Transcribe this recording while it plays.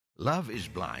Love is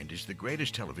Blind is the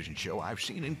greatest television show I've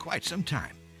seen in quite some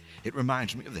time. It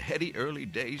reminds me of the heady early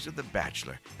days of The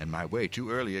Bachelor and my way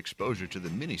too early exposure to the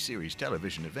miniseries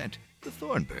television event, The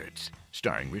Thornbirds,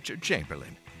 starring Richard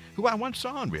Chamberlain, who I once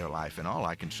saw in real life, and all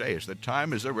I can say is that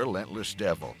time is a relentless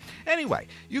devil. Anyway,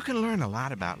 you can learn a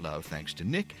lot about love thanks to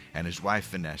Nick and his wife,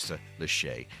 Vanessa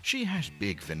Lachey. She has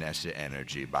big Vanessa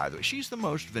energy, by the way. She's the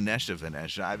most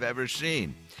Vanessa I've ever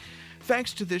seen.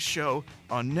 Thanks to this show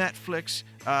on Netflix,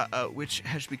 which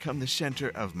has become the center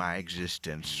of my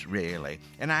existence, really.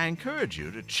 And I encourage you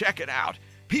to check it out.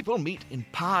 People meet in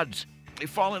pods. They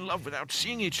fall in love without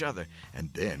seeing each other.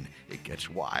 And then it gets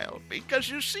wild, because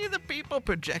you see the people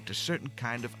project a certain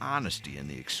kind of honesty in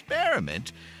the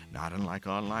experiment, not unlike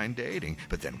online dating.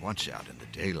 But then once out in the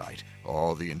daylight,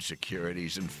 all the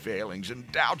insecurities and failings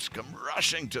and doubts come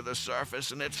rushing to the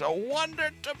surface, and it's a wonder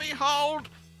to behold.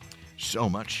 So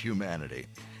much humanity,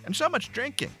 and so much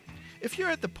drinking. If you're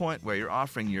at the point where you're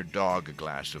offering your dog a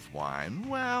glass of wine,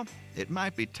 well, it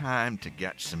might be time to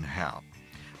get some help.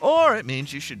 Or it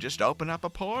means you should just open up a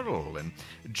portal and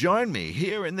join me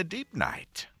here in the deep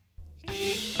night.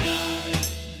 Deep night,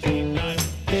 deep night,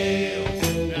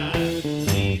 deep night,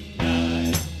 deep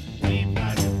night, deep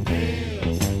night,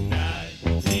 deep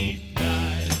night, deep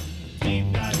night, deep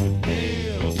night,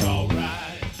 feels alright.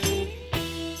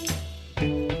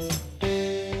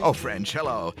 Oh, friends,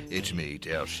 hello. It's me,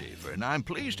 Dale Schaefer, and I'm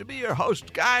pleased to be your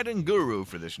host, guide, and guru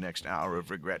for this next hour of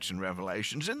regrets and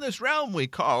revelations in this realm we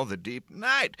call the deep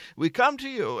night. We come to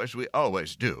you, as we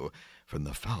always do, from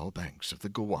the foul banks of the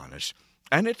Gowanus,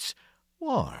 and it's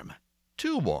warm,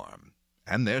 too warm,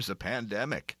 and there's a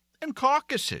pandemic, and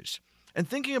caucuses, and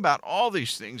thinking about all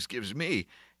these things gives me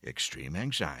extreme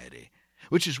anxiety,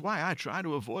 which is why I try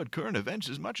to avoid current events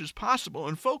as much as possible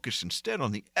and focus instead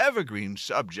on the evergreen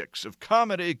subjects of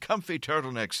comedy, comfy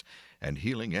turtlenecks, and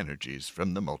healing energies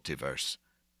from the multiverse.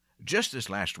 Just this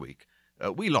last week,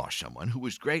 we lost someone who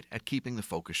was great at keeping the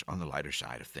focus on the lighter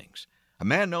side of things. A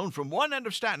man known from one end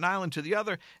of Staten Island to the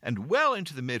other and well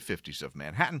into the mid-50s of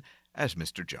Manhattan as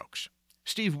Mr. Jokes.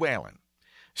 Steve Whalen.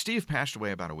 Steve passed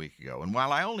away about a week ago, and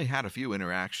while I only had a few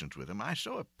interactions with him, I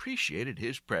so appreciated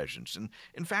his presence, and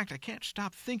in fact I can't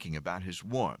stop thinking about his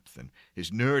warmth and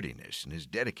his nerdiness and his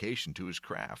dedication to his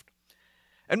craft.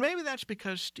 And maybe that's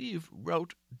because Steve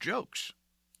wrote jokes.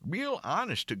 Real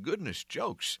honest-to-goodness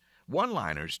jokes.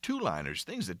 One-liners, two-liners,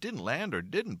 things that didn't land or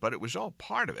didn't, but it was all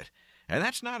part of it. And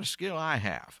that's not a skill I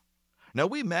have. Now,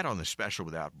 we met on the special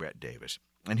without Brett Davis,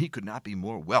 and he could not be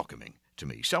more welcoming to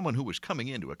me, someone who was coming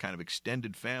into a kind of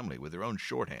extended family with their own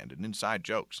shorthand and inside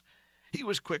jokes. He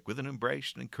was quick with an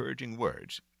embrace and encouraging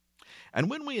words. And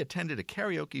when we attended a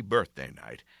karaoke birthday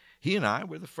night, he and I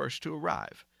were the first to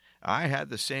arrive. I had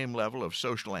the same level of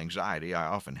social anxiety I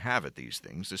often have at these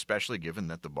things, especially given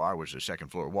that the bar was a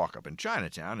second-floor walk-up in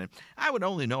Chinatown, and I would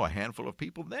only know a handful of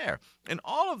people there. And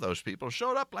all of those people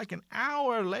showed up like an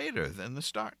hour later than the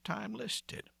start time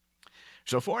listed.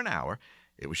 So for an hour,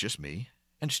 it was just me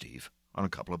and Steve on a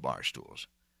couple of bar stools.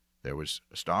 There was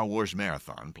a Star Wars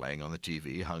marathon playing on the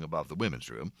TV hung above the women's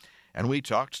room, and we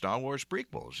talked Star Wars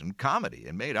prequels and comedy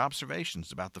and made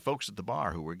observations about the folks at the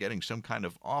bar who were getting some kind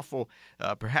of awful,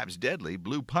 perhaps deadly,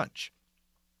 blue punch.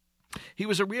 He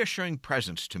was a reassuring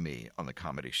presence to me on the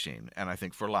comedy scene, and I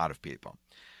think for a lot of people.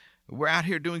 We're out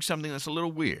here doing something that's a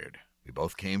little weird. We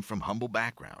both came from humble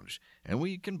backgrounds, and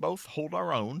we can both hold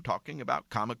our own talking about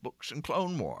comic books and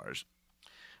Clone Wars.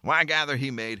 Well, I gather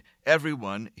he made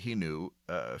everyone he knew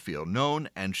feel known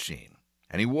and seen.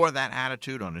 And he wore that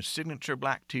attitude on his signature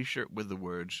black T-shirt with the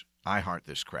words, "I heart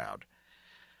this crowd."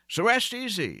 So rest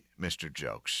easy, Mr.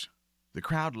 Jokes. The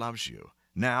crowd loves you,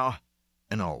 now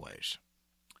and always.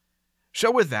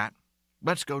 So with that,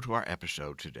 let's go to our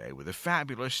episode today with a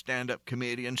fabulous stand-up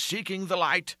comedian seeking the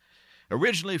light.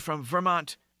 Originally from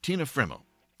Vermont, Tina Friml.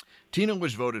 Tina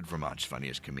was voted Vermont's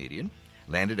funniest comedian,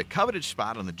 landed a coveted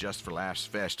spot on the Just for Laughs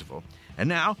festival, and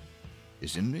now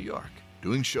is in New York,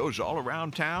 doing shows all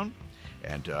around town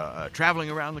and traveling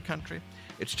around the country.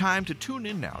 It's time to tune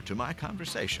in now to my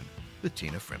conversation with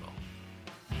Tina Friml.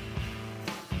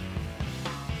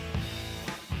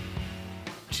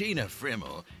 Tina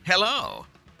Friml, hello.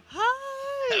 Hi.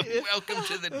 Welcome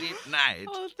to the deep night.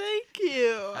 Oh, thank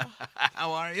you.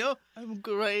 How are you? I'm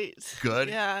great. Good.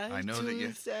 Yeah, I know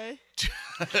Tuesday.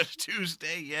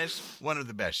 Tuesday, yes, one of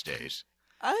the best days.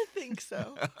 I think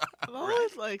so. I've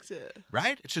always liked it.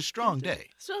 Right? It's a strong day.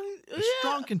 A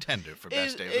strong contender for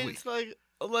best day of the week. It's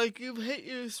like you've hit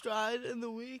your stride in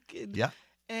the week. And, Yeah.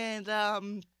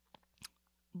 And,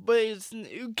 but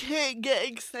you can't get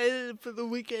excited for the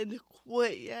weekend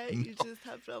quite yet. You just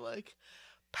have to,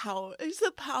 power. It's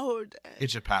a power day.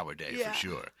 It's a power day Yeah. for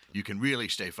sure. You can really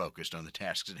stay focused on the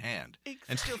tasks at hand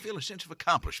and still feel a sense of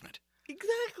accomplishment.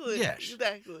 Exactly. Yes.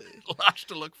 Exactly. Lots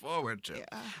to look forward to.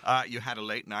 Yeah. You had a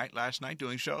late night last night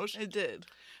doing shows? I did.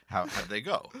 How'd they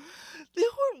go? They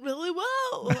went really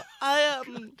well.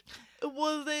 It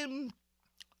was in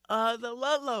the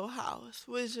Ludlow House,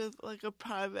 which is like a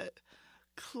private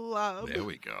club. There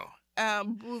we go.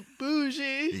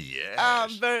 Bougie.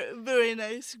 Yes. Very, very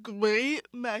nice. Great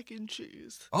mac and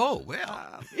cheese. Oh,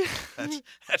 well. Yeah.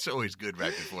 That's always good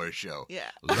right before a show. Yeah.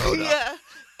 Load up. Yeah.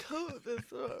 Coat the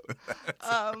throat.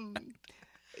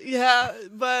 Yeah,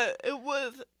 but it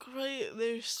was great.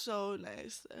 They're so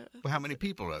nice there. Well, how many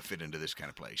people fit into this kind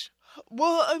of place?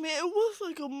 Well, I mean, it was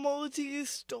like a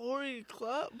multi-story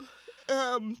club.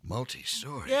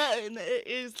 Multi-story. Yeah, and it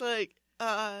is like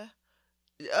a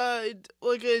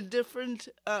different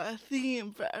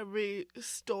theme for every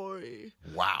story.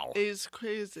 Wow. It's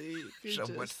crazy. You So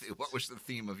just- what was the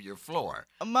theme of your floor?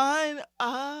 Mine,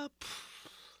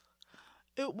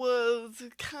 it was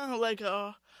kind of like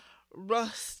a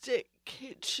rustic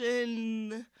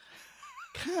kitchen,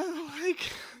 kind of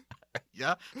like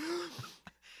Yeah?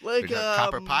 like Did you have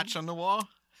copper pots on the wall?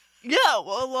 Yeah,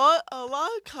 well, a lot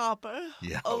of copper.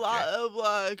 Yeah, A okay. lot of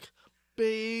like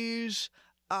beige.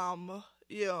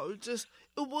 Just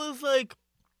it was like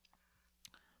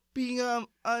being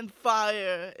on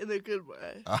fire in a good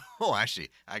way. Oh, I see.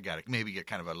 I got it. Maybe get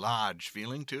kind of a lodge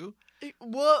feeling, too?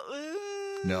 Well,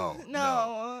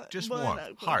 No. Just well, warm.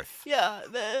 not quite. Hearth. Yeah,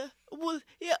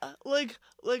 like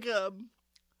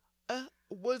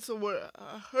what's the word?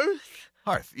 A hearth.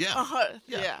 Hearth, yeah. A hearth.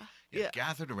 Yeah. Yeah.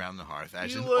 Gathered around the hearth,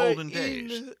 as You in were olden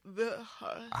days. in the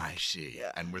hearth. I see.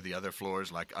 Yeah. And were the other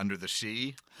floors like under the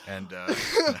sea and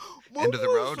What end of the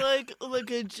was road? like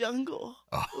a jungle.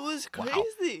 Oh, It was wow.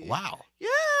 crazy. Wow. Yeah.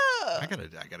 I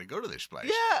gotta go to this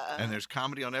place. Yeah. And there's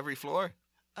comedy on every floor?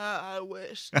 I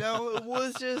wish. No, it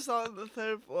was just on the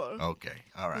third floor. Okay.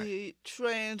 All right. We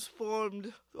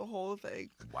transformed the whole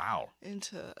thing Wow.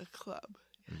 into a club.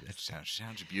 That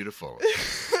sounds beautiful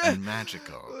and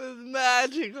magical. It was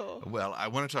magical. Well, I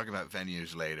want to talk about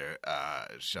venues later,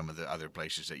 some of the other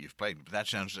places that you've played, but that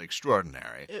sounds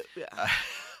extraordinary. Yeah.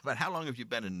 But how long have you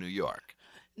been in New York?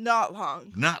 Not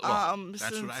long. Not long. That's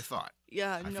Since, what I thought.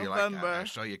 Yeah, I feel November. like I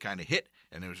saw you kind of hit,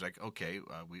 and it was like, okay,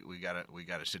 we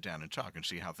gotta sit down and talk and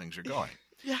see how things are going.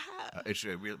 Yeah. It's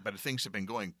real, but things have been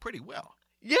going pretty well,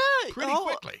 Yeah. pretty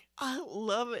quickly. I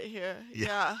love it here.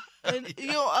 Yeah. Yeah.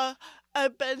 And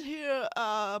I've been here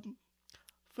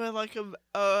for like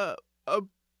a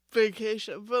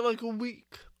vacation for like a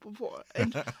week before,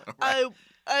 and Right.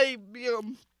 I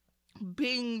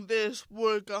being this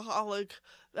workaholic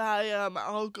that I am,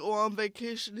 I'll go on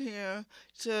vacation here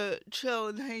to chill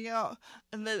and hang out,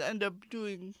 and then end up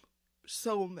doing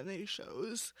so many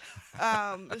shows.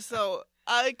 So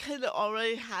I kind of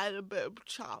already had a bit of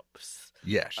chops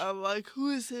Yes. of like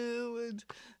who's who,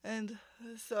 and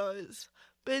so it's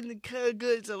been kind of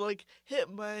good to like hit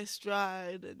my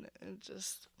stride and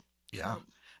just Yeah.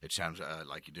 It sounds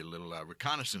like you did a little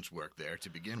reconnaissance work there to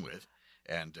begin with,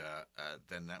 and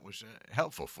then that was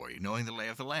helpful for you, knowing the lay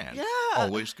of the land. Yeah,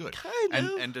 Always good. kind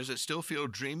of. And does it still feel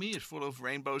dreamy? It's full of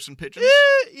rainbows and pigeons?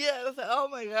 Yes, oh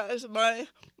my gosh,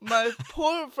 my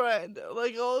poor friend.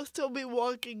 Like, I'll still be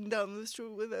walking down the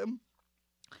street with him,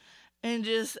 and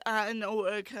just out of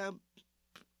nowhere, kind of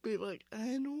be like,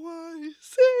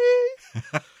 NYC,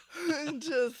 and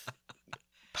just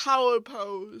power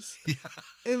pose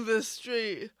in the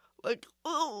street. Like,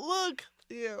 oh, look,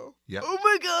 Yep. oh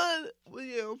my God,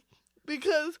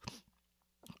 because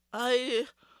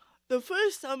the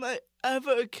first time I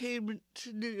ever came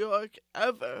to New York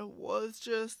ever was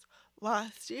just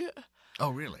last year. Oh,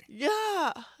 really?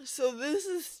 Yeah, so this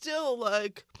is still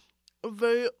like a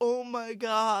very oh my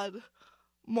God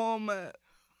moment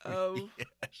of Yes.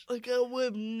 like I would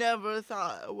have never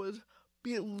thought I would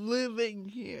be living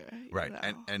here. Right.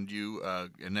 And you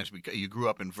and that's because you grew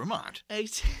up in Vermont,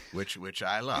 which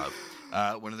I love.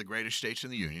 One of the greatest states in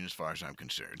the union, as far as I'm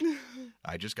concerned.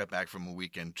 I just got back from a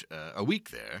week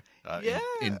there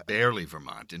in Barely,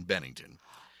 Vermont, in Bennington.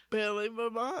 Barely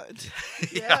Vermont.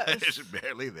 Yeah, Yes. it's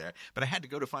barely there. But I had to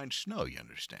go to find snow, you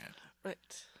understand? Right.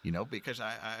 Because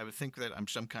I would think that I'm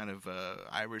some kind of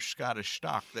Irish-Scottish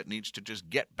stock that needs to just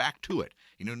get back to it.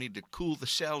 Need to cool the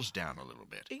cells down a little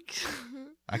bit.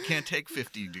 I can't take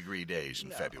 50-degree days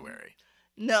in February.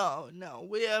 No,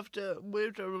 we have to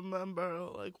remember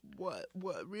like what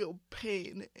real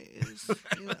pain is.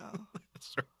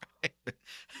 That's right.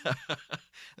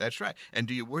 That's right. And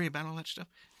do you worry about all that stuff?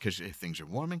 Because if things are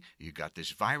warming, you got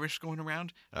this virus going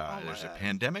around. There's a God.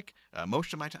 pandemic.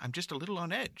 Most of my time, I'm just a little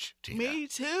on edge, Tina. Me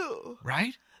too.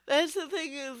 Right? That's the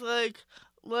thing is, like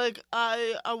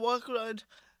I walk around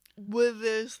with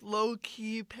this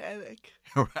low-key panic.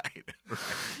 Right.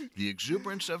 The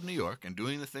exuberance of New York and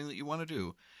doing the thing that you want to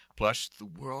do, plus the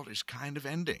world is kind of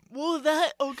ending. Well,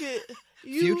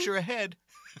 Future ahead.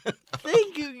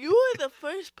 Thank you. You are the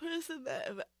first person that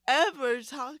I've ever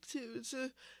talked to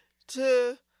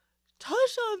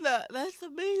touch on that. That's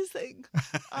amazing.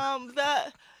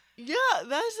 That's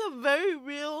a very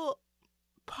real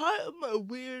part of my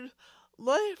weird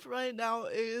life right now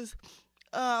is,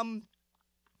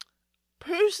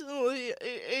 personally,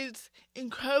 it's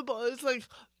incredible. It's like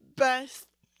best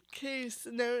case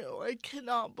scenario. I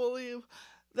cannot believe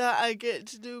that I get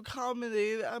to do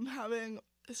comedy, that I'm having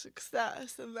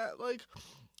success, and that like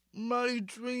my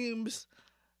dreams.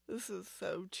 This is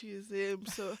so cheesy.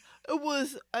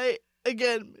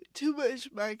 Again, too much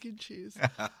mac and cheese.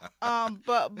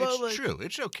 But It's like, true.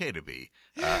 It's okay to be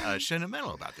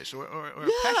sentimental about this or Yeah.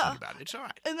 passionate about it. It's all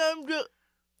right. and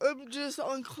I'm just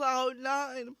on cloud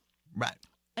 9, Right.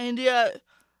 and yet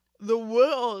the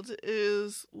world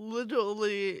is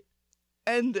literally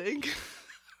ending.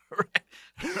 Right.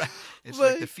 It's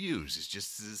But- like the fuse. It's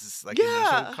just like in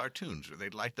those Yeah. old cartoons where they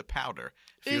light the powder.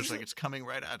 Feels like it's coming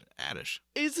right at us.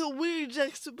 It's a weird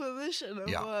juxtaposition of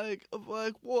Yeah. like,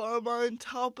 well, I'm on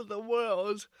top of the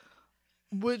world,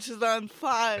 which is on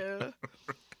fire.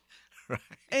 Right.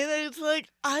 And it's like,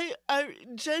 I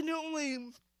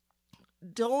genuinely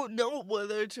don't know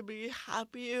whether to be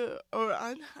happy or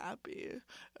unhappy.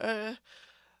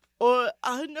 Or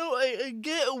I know I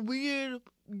get a weird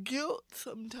guilt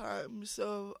sometimes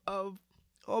of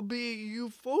I'll be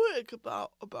euphoric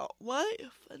about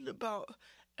life and about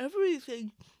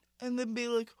everything, and then be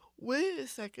like, wait a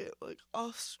second, like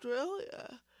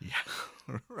Australia, Yeah.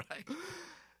 Right.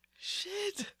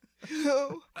 shit, you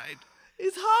know, Right.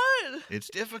 it's hard. It's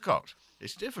difficult.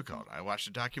 I watched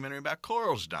a documentary about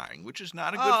corals dying, which is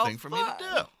not a good Oh, thing for me to fuck.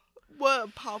 do. What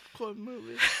a popcorn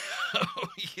movie. Oh,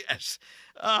 yes.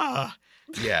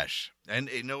 Yes. And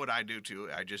you know what I do, too?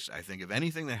 I think of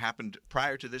anything that happened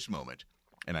prior to this moment,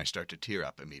 and I start to tear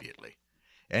up immediately.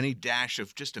 Any dash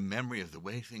of just a memory of the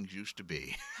way things used to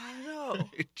be. I know.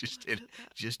 It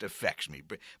just affects me.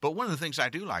 But one of the things I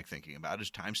do like thinking about is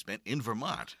time spent in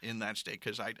Vermont, in that state,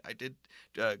 because I did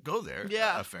go there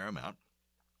Yeah. a fair amount.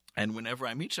 And whenever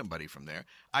I meet somebody from there,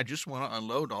 I just want to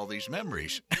unload all these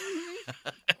memories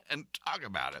and talk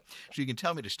about it. So you can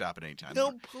tell me to stop at any time.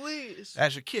 No, please.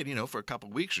 As a kid, for a couple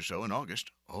of weeks or so in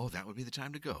August, that would be the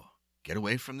time to go. Get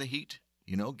away from the heat,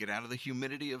 get out of the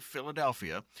humidity of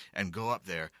Philadelphia and go up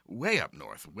there, way up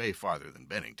north, way farther than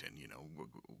Bennington,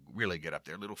 really get up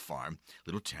there, little farm,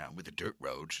 little town with the dirt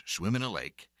roads, swim in a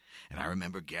lake. And I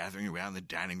remember gathering around the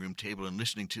dining room table and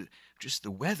listening to just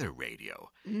the weather radio,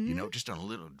 just on a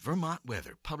little Vermont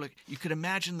weather. Public, you could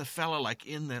imagine the fella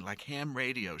in the ham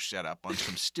radio set up on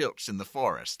some stilts in the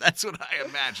forest. That's what I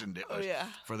imagined it was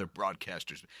for the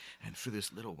broadcasters. And for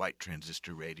this little white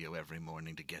transistor radio every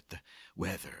morning to get the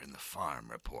weather and the farm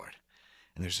report.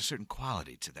 And there's a certain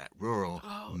quality to that rural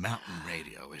mountain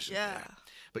radio, isn't there?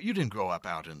 But you didn't grow up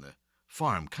out in the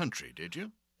farm country, did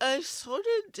you? I sort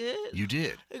of did. You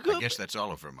did. I guess that's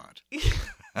all of Vermont. Yeah,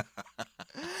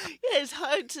 it's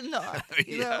hard to not,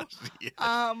 you know. Yes.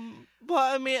 But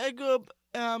I mean, I grew up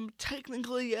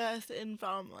technically, yes, in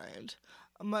farmland.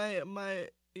 I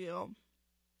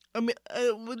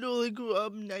literally grew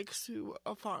up next to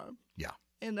a farm. Yeah.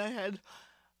 And I had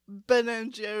Ben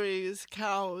and Jerry's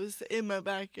cows in my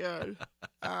backyard.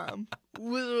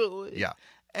 Literally. Yeah.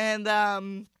 And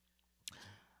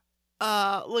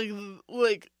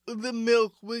like the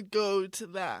milk would go to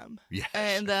them. Yes.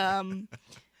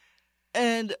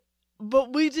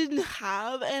 But we didn't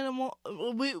have animal.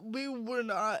 We were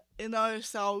not in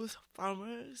ourselves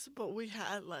farmers, but we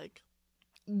had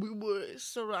we were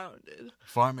surrounded.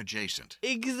 Farm adjacent.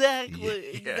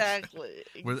 Exactly. Yes. Exactly.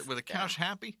 Were the cows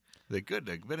happy? They're good.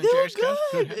 Ben and They're Jerry's cows?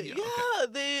 good. Yeah. Yeah,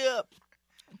 Okay. they.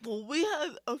 Well, we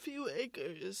had a few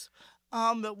acres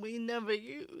that we never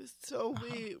used, so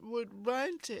we would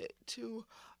rent it to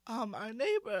our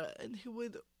neighbor, and he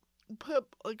would put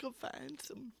a fence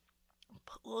and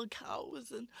put little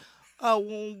cows. And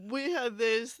when we had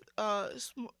this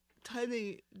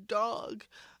tiny dog,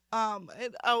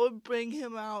 and I would bring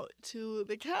him out to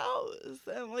the cows,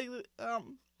 and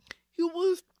he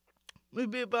was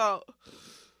maybe about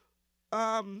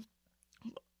a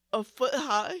foot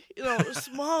high, a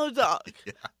small dog.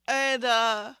 Yeah. And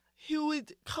he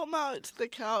would come out to the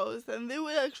cows, and they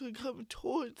would actually come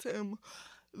towards him,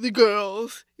 the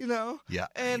girls, you know. Yeah.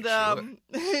 And sure.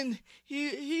 and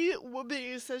he would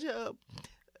be such a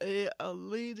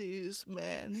ladies'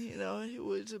 man, you know. He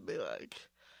would just be like,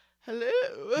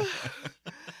 "Hello,"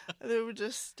 and they would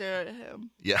just stare at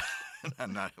him. Yeah.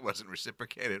 It wasn't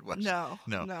reciprocated, was it?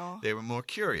 No. They were more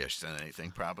curious than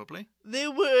anything, probably. They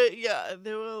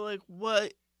were like,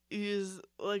 what is,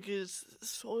 like, it's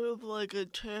sort of like a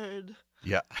turd,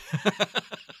 Yeah.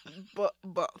 but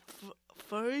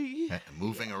furry,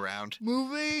 Moving around.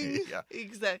 moving. Yeah.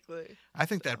 Exactly. I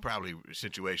think that probably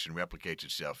situation replicates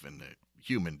itself in the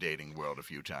human dating world a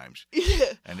few times.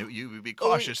 Yeah. And you would be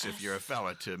cautious if yes. you're a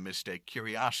fella to mistake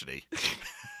curiosity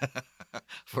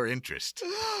for interest.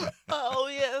 Oh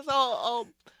yes, I'll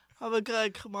have a guy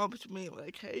come up to me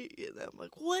like, "Hey," and I'm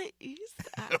like, "What is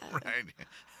that? Right.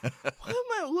 What am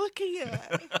I looking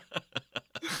at?"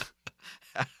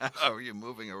 Oh, you're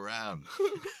moving around.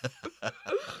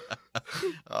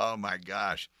 Oh, my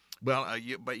gosh. Well,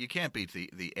 but you can't beat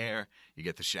the air. You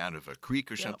get the sound of a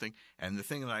creek or something. And the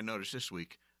thing that I noticed this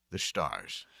week, the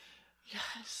stars.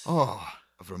 Yes. Oh,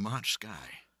 a Vermont sky.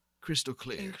 Crystal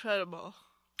clear. Incredible.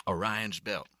 Orion's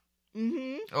belt.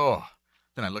 Mm-hmm. Oh,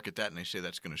 then I look at that and they say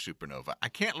that's going to supernova. I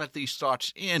can't let these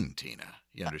thoughts in, Tina.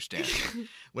 You understand?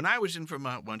 When I was in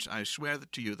Vermont once, I swear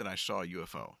to you that I saw a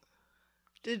UFO.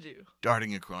 Did you?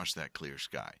 Darting across that clear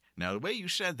sky. Now, the way you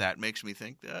said that makes me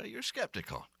think you're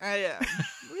skeptical. I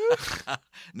am.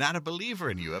 Not a believer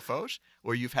in UFOs,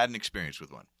 or you've had an experience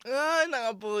with one?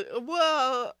 Not believe.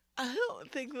 Well, I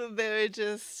don't think that they're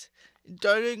just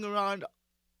darting around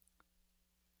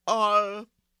our.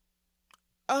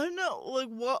 I don't know. Like,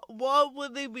 what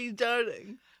would they be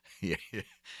darting?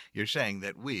 You're saying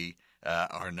that we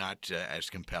are not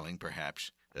as compelling,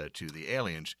 perhaps, to the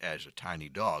aliens as a tiny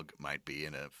dog might be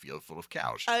in a field full of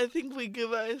cows. I think we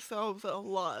give ourselves a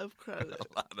lot of credit.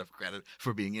 A lot of credit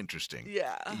for being interesting.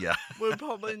 Yeah. Yeah. We're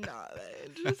probably not that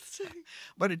interesting.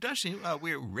 But it does seem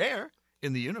we're rare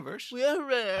in the universe. We are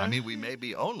rare. I mean, we may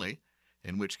be only,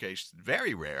 in which case,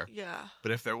 very rare. Yeah.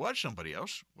 But if there was somebody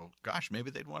else, well, gosh,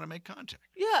 maybe they'd want to make contact.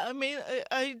 Yeah, I mean,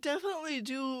 I definitely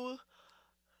do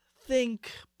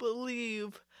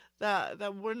believe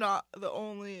that we're not the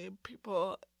only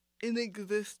people in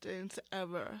existence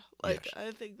ever. Like, Yes.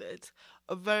 I think that's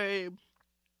a very,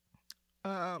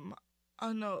 I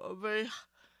don't know, a very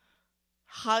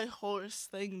high horse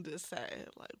thing to say.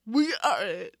 Like, we are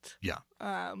it. Yeah.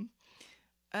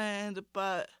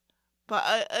 But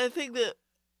I think that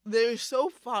they're so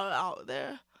far out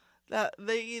there that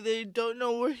they either don't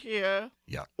know we're here,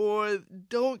 Yeah. or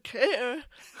don't care,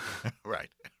 Right.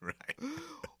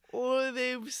 or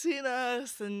they've seen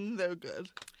us and they're good.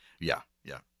 Yeah.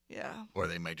 Yeah. Or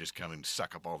they may just come and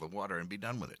suck up all the water and be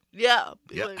done with it. Yeah.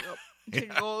 Yeah. Like,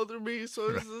 take all the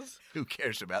resources. Who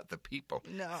cares about the people?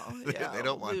 No. They Yeah.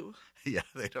 don't want. Yeah,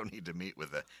 they don't need to meet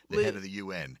with the head of the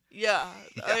UN. Yeah.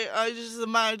 Yeah. I just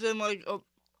imagine like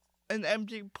an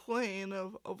empty plain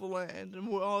of land, and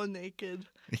we're all naked,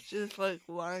 just like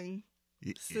lying,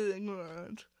 sitting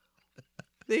around.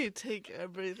 They take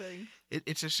everything.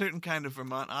 It's a certain kind of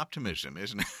Vermont optimism,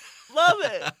 isn't it? Love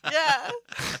it. Yeah.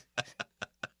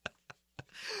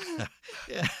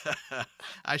 Yeah,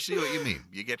 I see what you mean.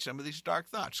 You get some of these dark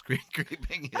thoughts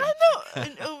creeping in. I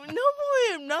know. Normally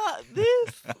I'm not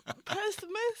this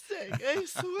pessimistic. I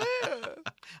swear.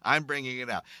 I'm bringing it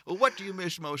out. Well, what do you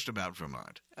miss most about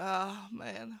Vermont? Oh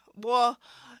man. Well,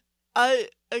 like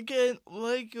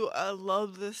you, I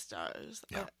love the stars.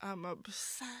 Yeah. I'm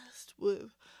obsessed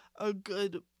with a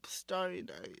good starry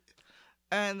night.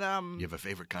 And You have a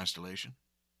favorite constellation?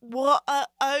 well,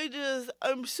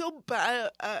 I'm so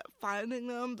bad at finding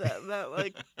them that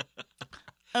like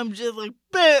I'm just like,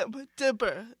 bam,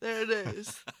 dipper, there it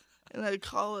is, and I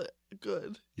call it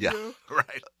good. Yeah, you know?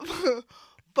 right.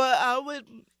 But I would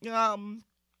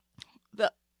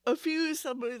a few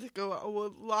summers ago, I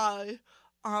would lie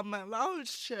on my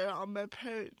lounge chair on my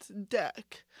parents'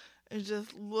 deck and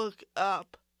just look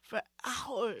up for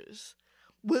hours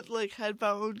with like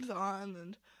headphones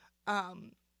on,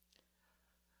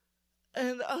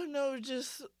 and I don't know,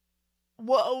 just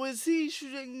what I would see,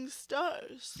 shooting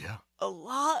stars. Yeah. A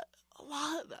lot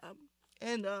of them.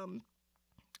 And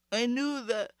I knew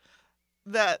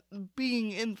that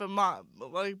being in Vermont,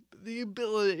 like the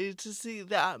ability to see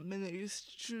that many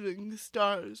shooting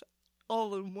stars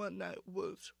all in one night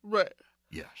was rare.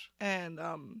 Yes. And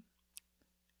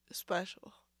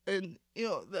special. And you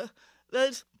know,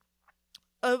 that's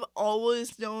I've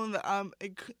always known that I'm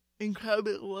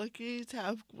incredibly lucky to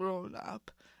have grown up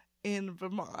in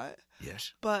Vermont.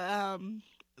 Yes. But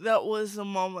that was the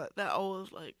moment that I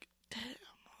was like,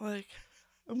 damn, like,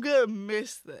 I'm gonna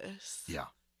miss this. Yeah.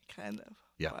 Kind of.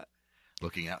 Yeah. But...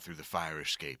 Looking out through the fire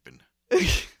escape and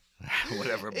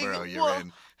whatever burrow you're well,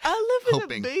 in. I live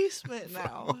hoping in a basement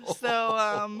now, so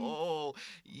Oh,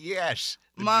 yes.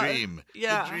 The my- dream.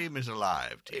 yeah. The dream is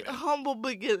alive, Tina. humble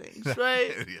beginnings,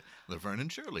 right? Laverne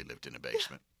and Shirley lived in a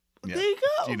basement. Yeah. There you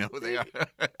go. Do you know who they are?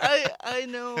 I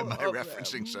know. Am I of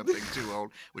referencing them. something too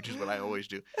old? Which is what I always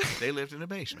do. They lived in a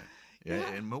basement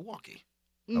Yeah. in Milwaukee,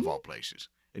 Mhm. of all places.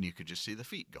 And you could just see the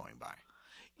feet going by.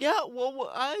 Yeah, well,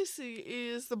 what I see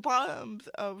is the bottoms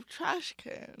of trash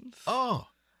cans. Oh,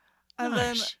 and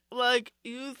nice. then, like,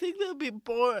 you think that'd be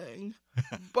boring,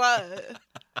 but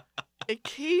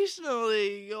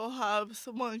occasionally you'll have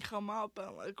someone come up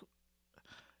and, like,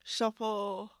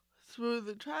 shuffle through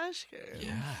the trash can.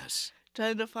 Yes.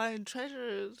 Trying to find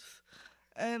treasures.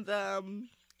 And,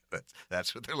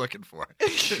 That's what they're looking for.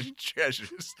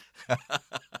 Treasures.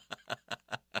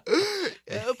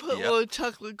 yeah, put Yep. little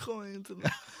chocolate coins in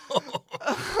them.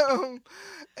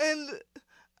 And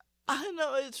I don't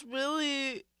know, it's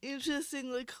really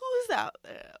interesting, like, who's out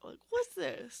there? Like, what's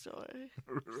their story?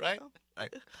 Right? So,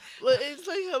 Right. well, it's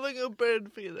like having a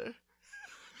bird feeder.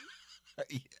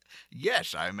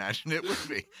 Yes, I imagine it would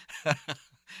be.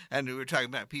 And we were talking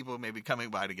about people maybe coming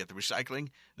by to get the recycling,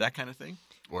 that kind of thing,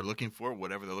 or looking for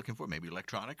whatever they're looking for, maybe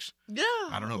electronics. Yeah.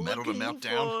 I don't know, metal to looking melt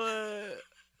down?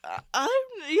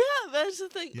 Yeah, that's the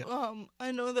thing. Yeah.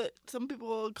 I know that some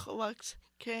people collect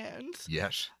cans.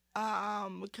 Yes.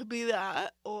 It could be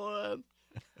that, or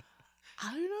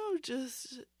I don't know,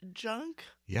 just junk.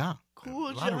 Yeah.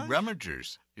 Cool A lot junk. of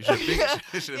rummagers. Is it big,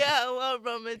 is it a- Yeah, a lot of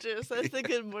rummagers. I think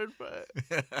in word for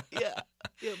it. Yeah.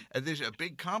 Yep. And there's a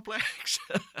big complex.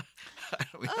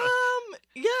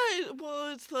 Yeah.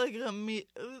 Well, it's like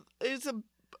it's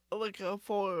like a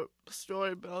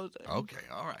 4-story building. Okay,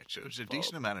 all right. So it's a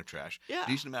decent amount of trash. Yeah.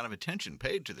 Decent amount of attention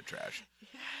paid to the trash.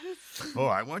 Yes. Oh,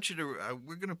 I want you to.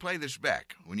 We're going to play this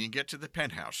back when you get to the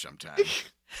penthouse sometime.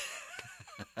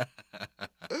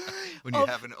 When you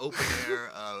have an open air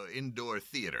indoor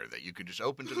theater that you could just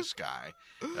open to the sky.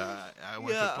 I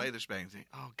want to play this back and think,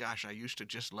 oh gosh, I used to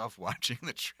just love watching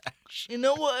the trash. You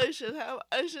know what I should have?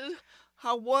 I should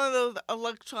have one of those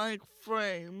electronic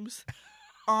frames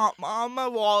on my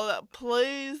wall that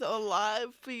plays a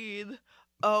live feed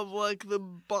of, like, the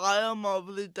bottom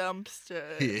of the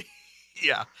dumpster.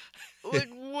 Yeah. Like,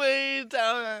 way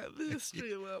down at the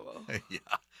street level. Yeah.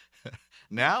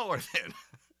 Now or then?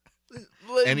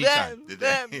 Like, Anytime.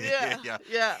 then, yeah.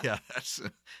 Yeah, that's.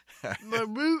 My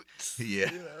roots.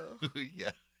 Yeah. You know.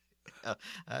 Yeah.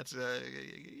 That's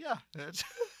that's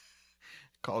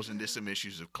calls into some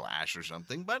issues of clash or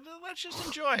something, but let's just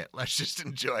enjoy it. Let's just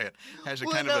enjoy it. Has a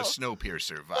Well, kind of no. a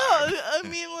Snowpiercer vibe. No, I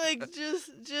mean, like, just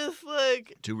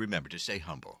like, To remember to stay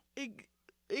humble.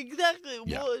 exactly.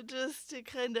 Yeah. Well, just to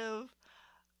kind of,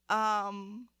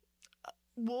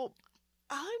 well,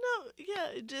 I don't know.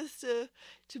 Yeah, just to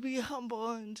be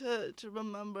humble and to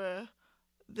remember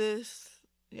this.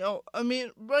 You know, I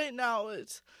mean, right now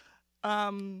it's,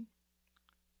 I'm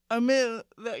in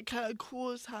that kind of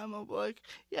cool time of, like,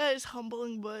 yeah, it's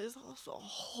humbling, but it's also a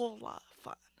whole lot of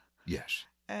fun. Yes.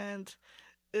 And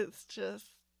it's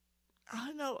just, I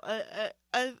don't know,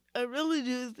 I really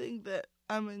do think that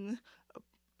I'm in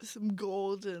some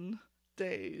golden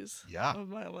days Yeah. of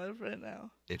my life right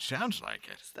now. It sounds like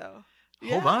it. So,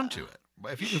 Hold yeah. on to it.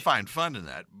 If you can find fun in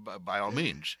that, by all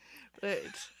means. Right,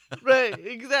 right,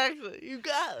 exactly. You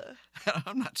gotta.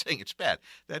 I'm not saying it's bad.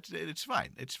 It's fine.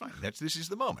 It's fine. This is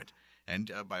the moment.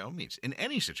 And by all means, in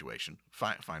any situation,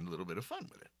 find a little bit of fun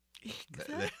with it.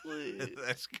 Exactly.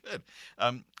 That's good.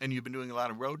 And you've been doing a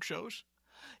lot of road shows?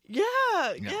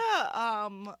 Yeah. Yeah.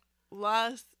 In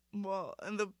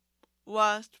the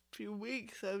last few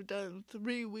weeks, I've done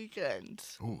 3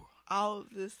 weekends Ooh. out of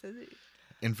the city.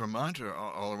 In Vermont or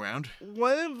all around?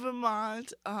 One in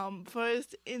Vermont,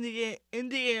 first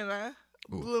Indiana,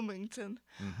 Ooh. Bloomington,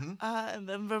 Mm-hmm. and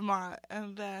then Vermont,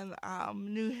 and then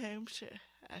New Hampshire,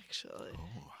 actually.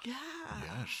 Oh, Yeah.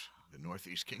 yes. The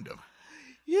Northeast Kingdom.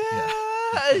 Yeah,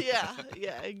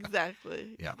 yeah,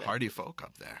 exactly. Yeah, hardy folk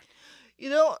up there. You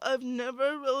know, I've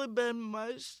never really been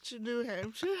much to New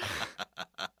Hampshire.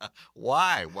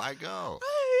 Why? Why go?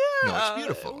 Yeah, No, it's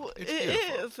beautiful. It's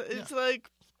beautiful. It's like,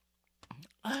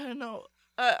 I don't know.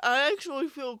 I actually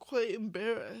feel quite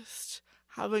embarrassed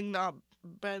having not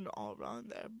been all around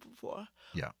there before.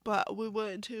 Yeah. But we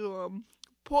went to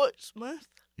Portsmouth,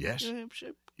 Yes. New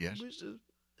Hampshire, Yes. which is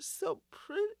so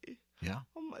pretty. Yeah.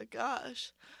 Oh my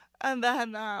gosh. And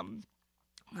then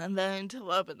to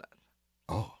Lebanon.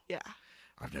 Oh, Yeah.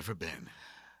 I've never been.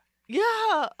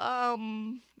 Yeah,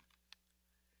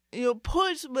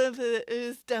 Portsmouth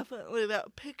is definitely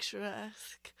that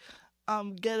picturesque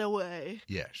getaway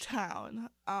Yes. town.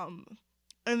 And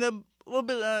then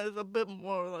Lebanon is a bit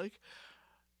more like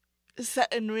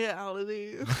set in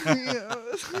reality.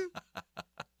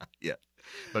 Yeah.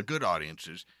 But good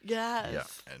audiences. Yes.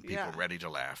 Yeah. And people ready to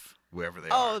laugh wherever they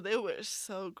Oh, are. they were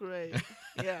so great.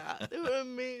 Yeah, they were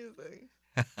amazing.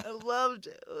 I loved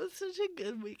it. It was such a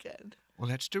good weekend. Well,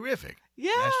 that's terrific.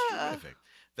 Yeah. That's terrific.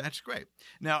 That's great.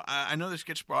 Now, I know this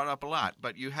gets brought up a lot,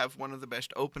 but you have one of the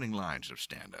best opening lines of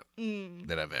stand-up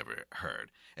that I've ever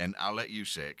heard. And I'll let you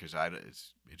say it because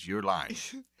it's your line.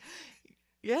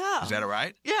 Yeah. Is that all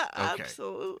right? Yeah, Okay.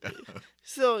 absolutely.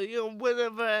 So,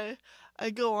 whenever I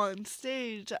go on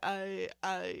stage, I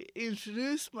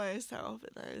introduce myself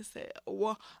and I say,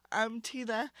 "Well, I'm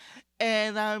Tina,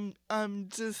 and I'm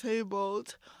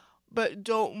disabled, but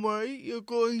don't worry, you're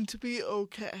going to be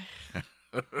okay."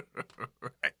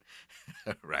 Right.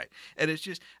 Right. And it's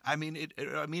just, I mean, it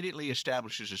immediately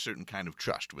establishes a certain kind of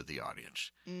trust with the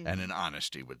audience and an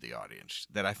honesty with the audience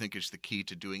that I think is the key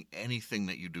to doing anything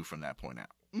that you do from that point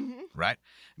out. Mm-hmm. Right?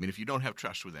 I mean, if you don't have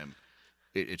trust with them,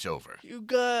 it's over. You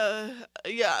gotta,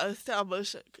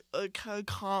 establish, kind of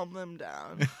calm them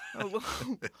down.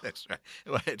 That's right.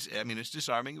 Well, it's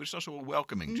disarming, but it's also a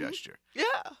welcoming gesture. Yeah.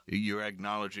 You're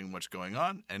acknowledging what's going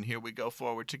on, and here we go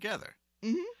forward together.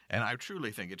 Mm-hmm. And I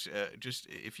truly think it's just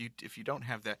if you don't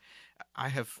have that, I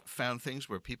have found things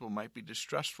where people might be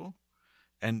distrustful,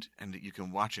 and you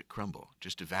can watch it crumble,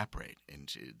 just evaporate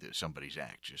into somebody's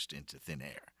act, just into thin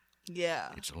air.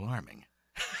 Yeah. It's alarming.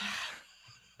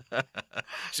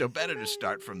 So better to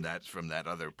start from that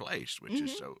other place, which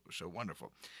is so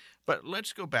wonderful. But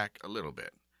let's go back a little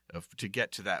bit to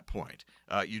get to that point.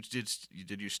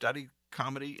 Did you study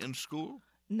comedy in school?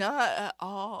 Not at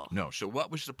all. No. So what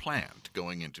was the plan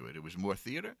going into it? It was more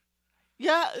theater?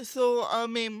 Yeah, so, I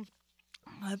mean,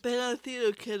 I've been a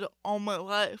theater kid all my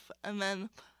life, and then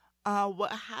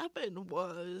what happened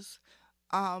was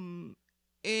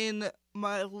in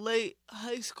my late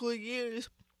high school years,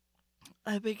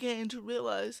 I began to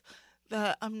realize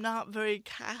that I'm not very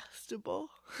castable.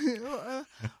 I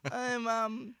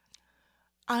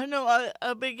don't know,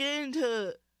 I began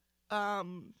to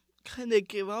kind of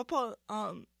give up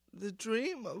on the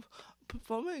dream of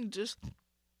performing. Just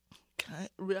kind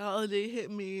of reality hit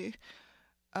me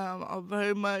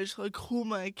very much like, who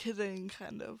am I kidding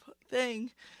kind of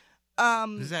thing.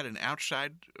 Is that an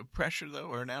outside pressure, though,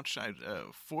 or an outside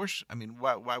force? I mean,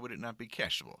 why would it not be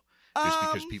castable? Just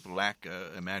because people lack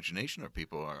imagination, or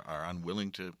people are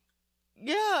unwilling to?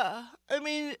 Yeah, I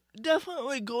mean,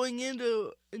 definitely going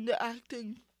into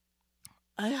acting,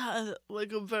 I had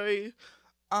like a very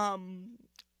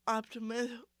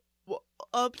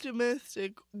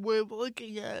optimistic way of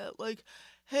looking at it. Like,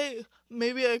 hey,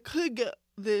 maybe I could get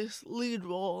this lead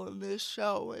role in this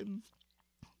show, and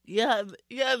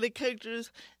the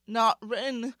character's not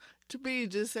written to be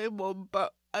disabled,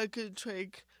 but I could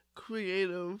take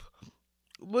creative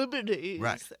liberties.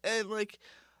 Right. And like,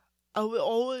 I would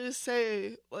always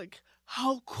say, like,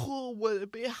 how cool would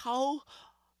it be? How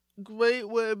great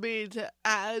would it be to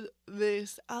add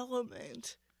this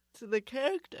element to the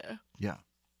character? Yeah.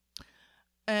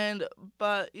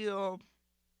 But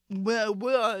when I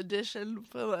would audition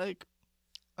for like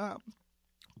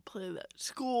play that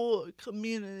school or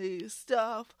community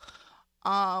stuff,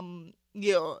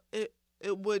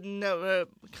 it would never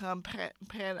kind of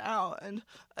pan out. And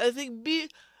I think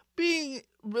being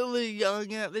really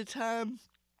young at the time,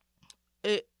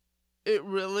 it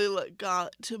really like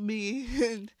got to me,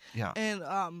 and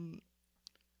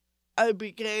I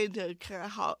began to kind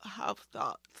of have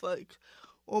thoughts like,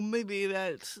 well, maybe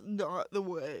that's not the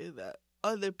way that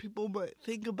other people might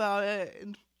think about it,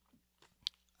 and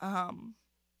I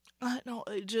don't know,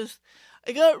 I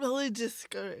got really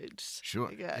discouraged. Sure.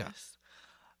 I guess.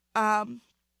 Yeah.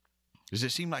 Does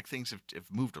it seem like things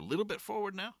have moved a little bit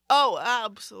forward now? Oh,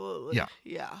 absolutely. Yeah.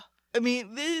 Yeah. I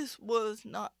mean, this was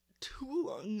not too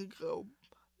long ago.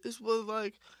 This was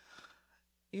like,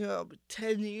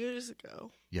 10 years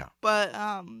ago. Yeah. But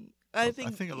I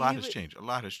think a lot has changed. A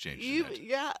lot has changed. in that.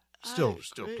 Yeah. Still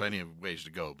agree. plenty of ways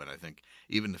to go, but I think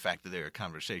even the fact that there are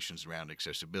conversations around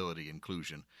accessibility,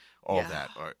 inclusion, all that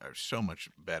are so much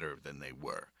better than they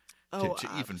were. Oh, to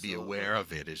even be aware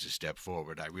of it is a step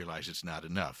forward. I realize it's not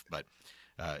enough, but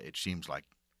it seems like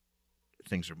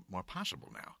things are more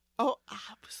possible now. Oh,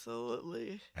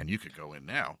 absolutely. And you could go in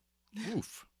now.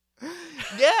 Oof.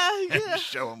 Yeah. And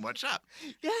show them what's up.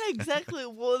 Yeah, exactly.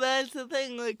 Well, that's the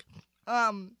thing. Like,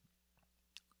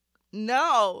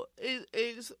 now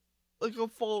it's like a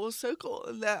full circle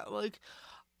in that, like,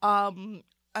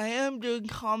 am doing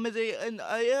comedy, and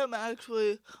I am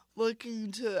actually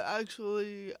looking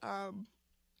to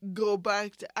go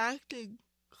back to acting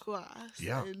class.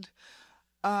 Yeah.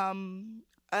 And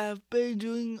I've been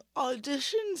doing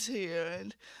auditions here,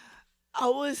 and I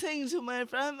was saying to my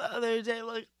friend the other day,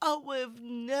 like, I would have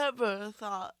never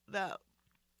thought that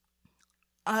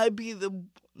I'd be the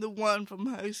one from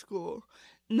high school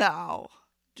now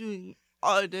doing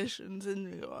auditions in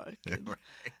New York. Right.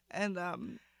 And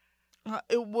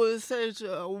it was such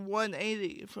a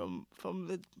 180 from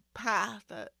the path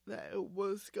that it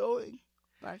was going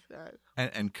back then.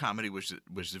 And comedy was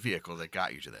the vehicle that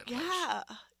got you to that place.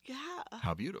 Yeah.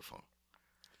 How beautiful.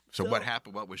 So what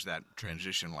happened? What was that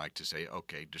transition like to say,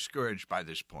 okay, discouraged by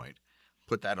this point,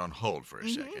 put that on hold for a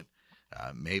second.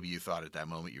 Maybe you thought at that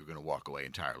moment you were going to walk away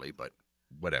entirely, but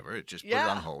whatever, just put it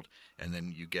on hold. And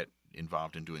then you get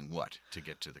involved in doing what to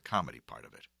get to the comedy part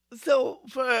of it? So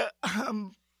for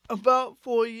about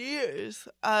 4 years,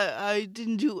 I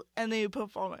didn't do any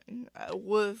performing. I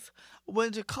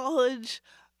went to college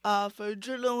for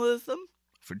journalism.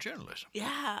 For journalism?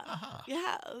 Yeah. Uh-huh.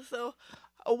 Yeah. So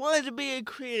I wanted to be a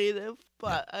creative,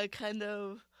 but I kind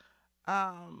of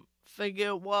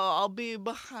figured, well, I'll be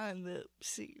behind the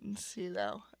scenes, you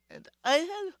know. And I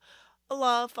had a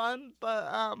lot of fun,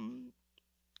 but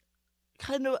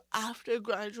kind of after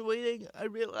graduating, I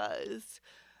realized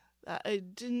that I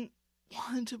didn't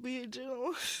want to be a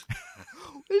journalist,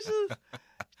 which is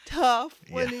tough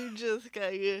when you just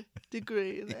got your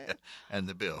degree in it. And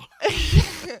the bill.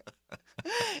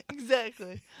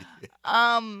 Exactly.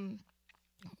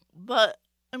 But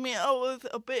I mean, I was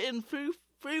a bit in free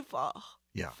fall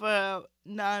for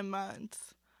 9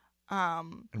 months.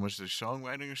 And was there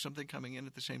songwriting or something coming in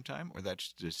at the same time, or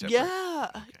that's just separate?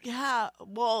 Yeah.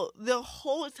 Well, the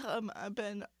whole time I've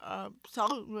been a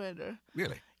songwriter.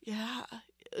 Really? Yeah.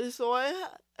 So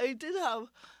I did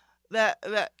have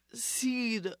that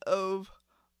seed of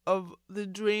the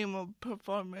dream of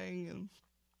performing,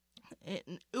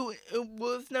 and it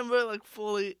was never like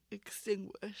fully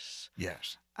extinguished.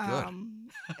 Yes. Good.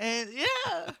 And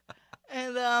yeah.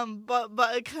 And but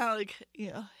I kind of like,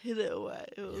 you know, hid it away.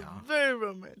 It was very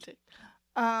romantic.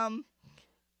 And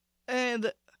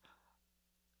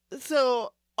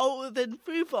so I was in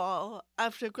free fall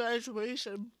after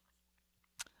graduation.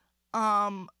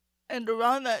 And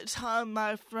around that time,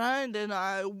 my friend and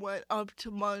I went up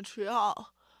to Montreal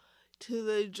to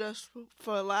the Just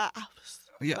for Laughs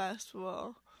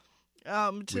festival.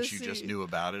 Which you just knew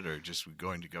about it, or just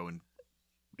going to go and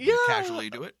Yeah, casually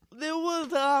do it? there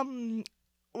was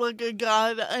like a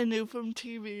guy that I knew from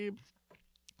TV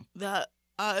that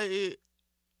I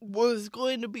was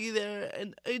going to be there,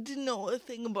 and I didn't know a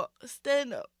thing about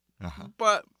stand-up.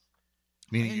 But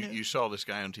meaning you saw this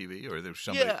guy on TV, or there was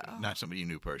somebody, not somebody you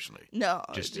knew personally? No,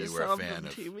 just I you were saw a him fan from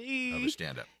of TV. a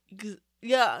stand-up.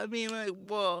 Yeah, I mean, like,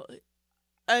 well,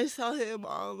 I saw him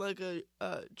on like a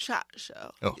chat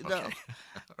show, you know,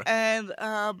 Right. and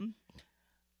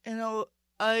you know,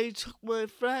 I took my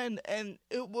friend, and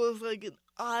it was like an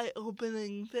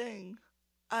eye-opening thing.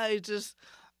 I just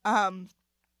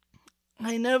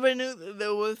I never knew that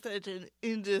there was such an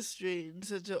industry and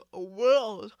such a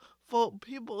world full of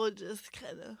people just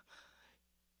kind of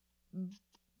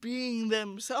being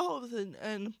themselves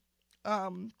and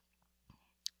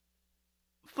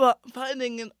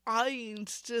finding an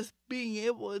audience just being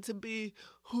able to be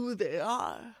who they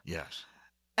are. Yes.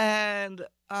 And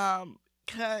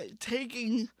kind of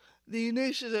taking the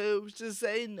initiative to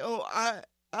say, no,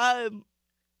 I'm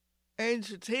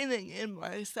entertaining in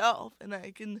myself, and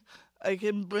I can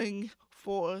bring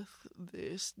forth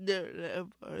this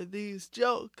narrative or these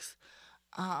jokes.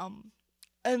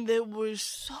 And they were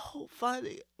so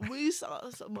funny. We saw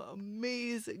some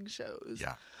amazing shows.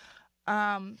 Yeah.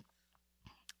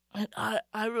 And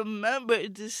I remember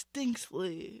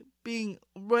distinctly being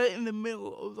right in the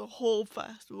middle of the whole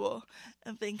festival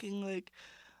and thinking, like,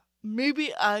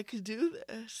 maybe I could do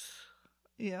this.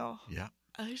 You know? Yeah.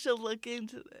 I should look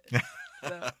into this.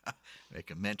 So.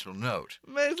 Make a mental note.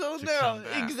 Mental to note. come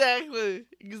back.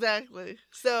 Exactly.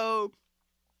 So,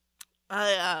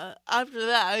 I after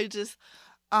that, I just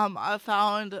I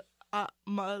found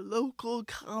my local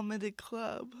comedy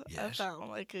club. Yes. I found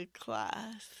like a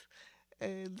class,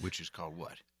 and Which is called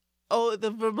what? oh,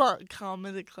 the Vermont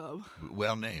Comedy Club.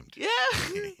 Well named. Yeah,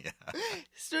 Yeah.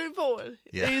 straightforward.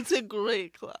 Yeah. It's a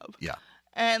great club. Yeah.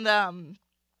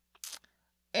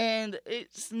 And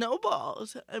it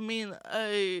snowballed. I mean,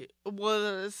 I was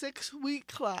a 6-week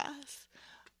class,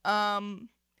 and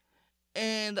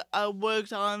I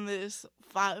worked on this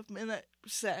 5-minute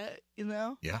set, you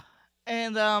know? Yeah.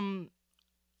 And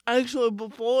actually,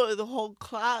 before the whole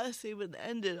class even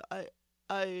ended,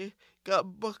 I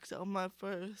got booked on my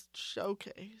first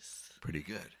showcase. Pretty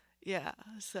good. Yeah,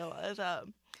 so I thought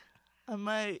I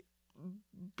might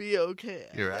be okay.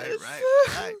 You're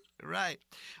right.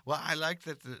 Well, I like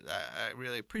that. I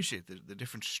really appreciate the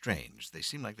different strains. They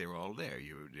seem like they were all there.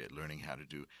 You were learning how to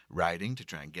do writing to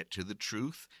try and get to the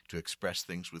truth, to express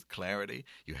things with clarity.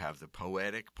 You have the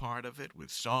poetic part of it with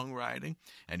songwriting,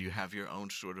 and you have your own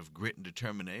sort of grit and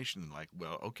determination. Like,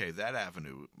 well, okay, that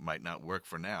avenue might not work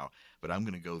for now, but I'm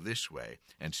going to go this way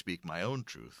and speak my own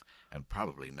truth, and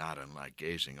probably not unlike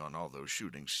gazing on all those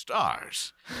shooting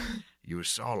stars. You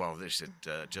saw all this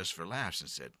at Just for Laughs and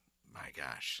said, my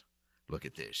gosh, look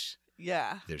at this.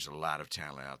 Yeah. There's a lot of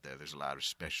talent out there. There's a lot of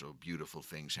special, beautiful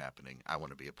things happening. I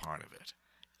want to be a part of it.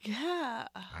 Yeah.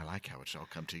 I like how it's all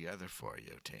come together for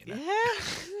you, Tina. Yeah.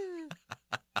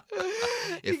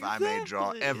 If I may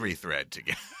draw every thread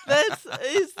together.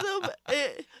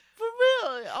 For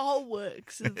real, it all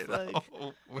works. It's It like,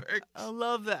 all works. I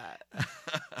love that.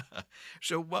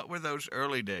 So what were those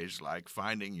early days like,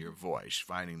 finding your voice,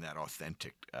 finding that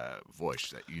authentic voice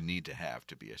that you need to have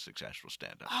to be a successful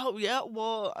stand-up? Oh, yeah.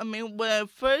 Well, I mean, when I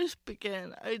first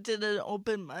began, I did an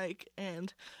open mic,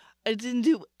 and I didn't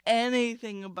do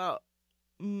anything about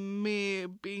me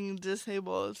being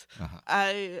disabled. Uh-huh.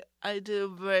 I did a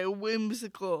very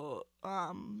whimsical,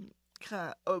 kind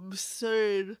of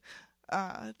absurd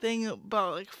thing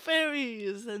about like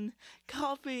fairies and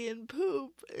coffee and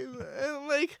poop and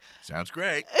like Sounds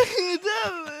great.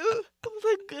 it was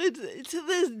a good to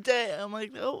this day. I'm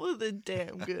like, that was a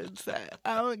damn good set.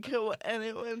 I don't care what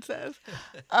anyone says.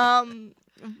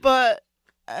 But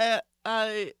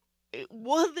it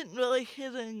wasn't really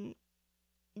hitting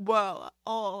well at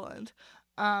all, and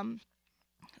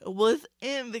it was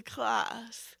in the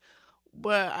class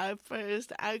where I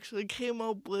first actually came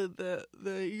up with the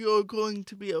 "you're going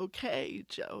to be okay"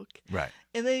 joke. Right.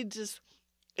 And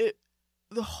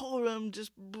the whole room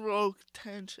just broke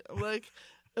tension. Like,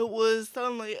 it was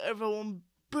suddenly everyone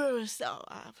burst out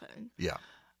laughing. Yeah.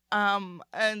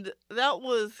 And that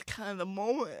was kind of the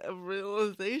moment of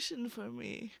realization for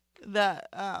me that,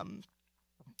 I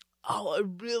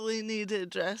really need to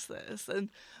address this. And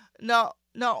not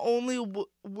only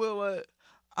will it,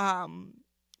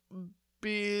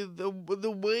 be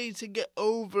the way to get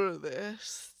over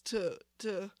this, to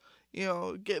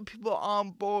get people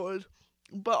on board,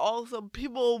 but also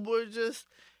people were just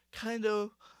kind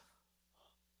of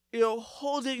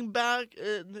holding back,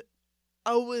 and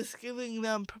I was giving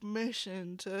them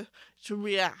permission to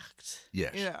react.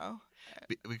 Yes.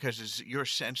 Because it's your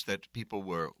sense that people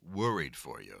were worried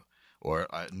for you, or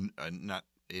not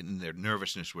in their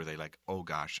nervousness were they like, oh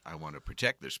gosh, I want to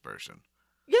protect this person.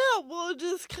 Yeah, well,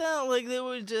 just kind of like they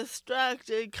were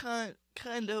distracted, kind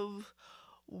of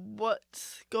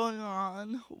what's going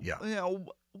on. Yeah.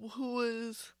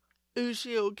 Is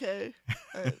she okay?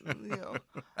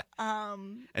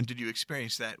 And did you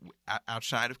experience that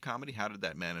outside of comedy? How did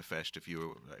that manifest?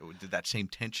 Did that same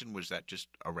tension, was that just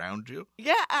around you?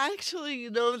 Yeah, actually,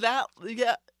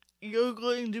 you're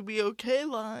going to be okay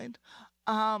line.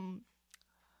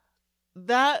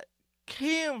 That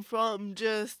came from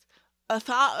just a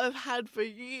thought I've had for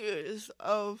years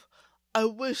of, I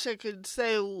wish I could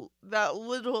say that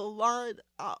little line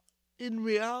in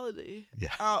reality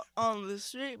out on the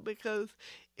street, because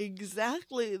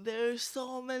exactly there's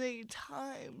so many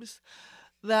times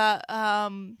that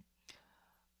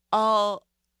I'll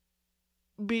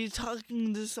be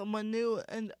talking to someone new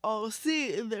and I'll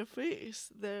see in their face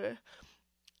they're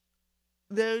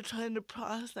trying to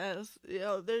process,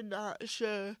 they're not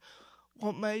sure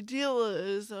what my deal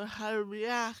is or how to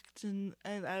react, and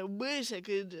I wish I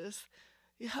could just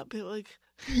be like,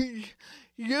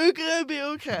 you're gonna be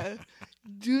okay,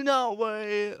 do not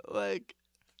worry, like,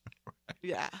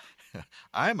 yeah,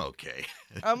 I'm okay.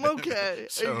 I'm okay.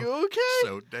 So, are you okay?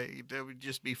 So they would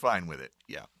just be fine with it.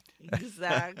 Yeah.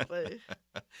 Exactly.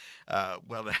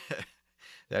 Well,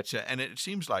 that's and it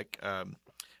seems like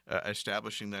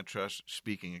establishing that trust,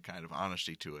 speaking a kind of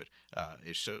honesty to it,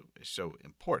 is so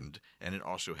important, and it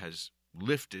also has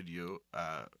lifted you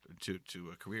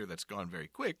to a career that's gone very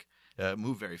quick,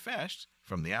 moved very fast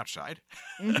from the outside,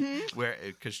 Mm-hmm.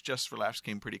 because Just for Laughs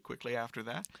came pretty quickly after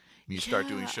that. You start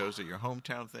doing shows at your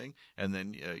hometown thing, and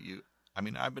then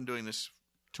I've been doing this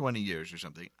 20 years or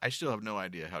something. I still have no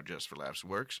idea how Just for Laughs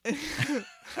works.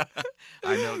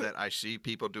 I know that I see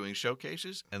people doing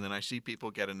showcases, and then I see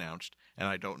people get announced, and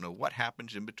I don't know what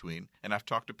happens in between. And I've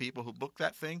talked to people who book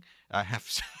that thing. I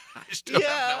still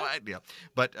have no idea.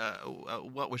 But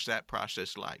what was that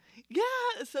process like?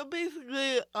 Yeah, so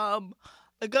basically,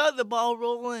 I got the ball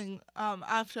rolling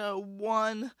after I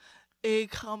won a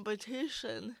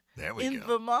competition There we in go.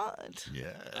 Vermont.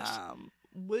 Yes.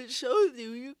 Which shows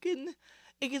it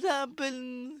can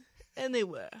happen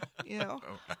anywhere, you know.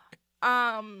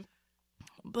 All right.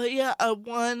 But yeah, I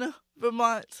won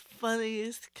Vermont's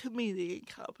funniest comedian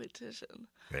competition.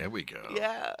 There we go.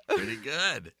 Yeah. Pretty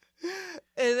good.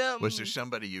 And Was there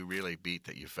somebody you really beat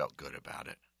that you felt good about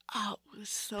it? oh,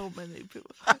 so many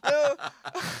people.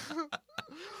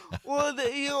 Well,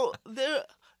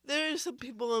 there are some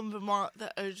people in Vermont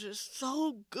that are just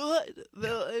so good.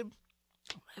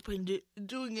 I've been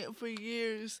doing it for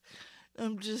years.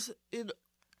 I'm just in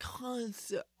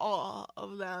constant awe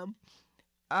of them.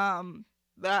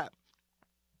 That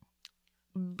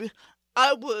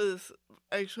I was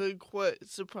actually quite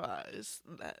surprised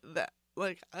that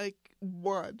like I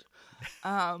won.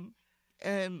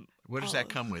 And What does that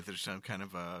come with? Is some kind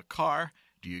of a car?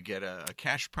 Do you get a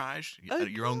cash prize?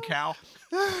 Your own cow?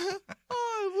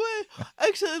 Oh, wait.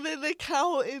 Actually, there's a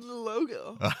cow in the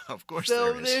logo. Of course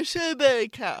So there is. there should have been a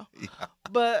cow. Yeah.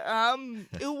 But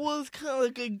it was kind of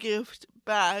like a gift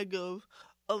bag of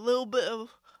a little bit of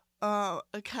a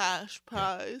cash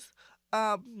prize,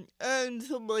 and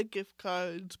some like gift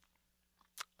cards.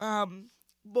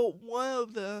 But one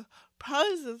of the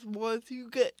prizes was you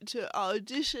get to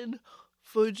audition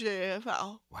for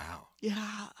JFL. Wow.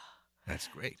 Yeah. That's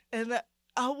great. And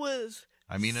I was...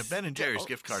 I mean, a Ben & Jerry's stoked.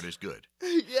 gift card is good.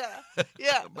 Yeah.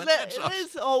 But that, that's it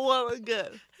is all well and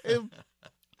good. And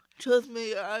trust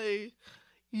me, I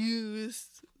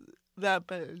used that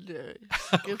Ben & Jerry's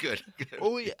gift. Good.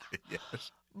 Oh, yeah.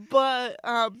 Yes. But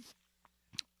I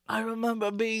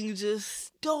remember being just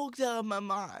stoked out of my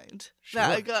mind that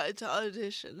I Sure. got to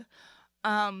audition.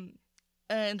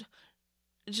 And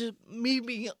just me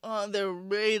being on their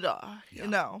radar, Yeah. you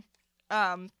know.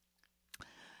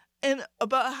 And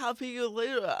about half a year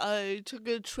later, I took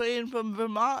a train from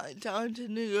Vermont down to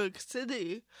New York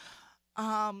City.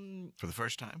 For the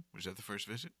first time? Was that the first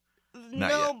visit? Not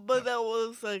No, yet. but No. that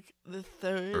was like the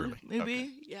third, Early. maybe. Okay.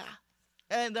 Yeah.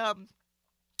 And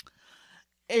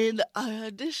I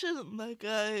auditioned. Like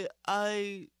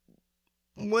I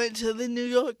went to the New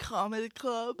York Comedy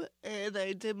Club and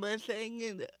I did my thing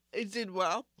and it did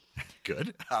well.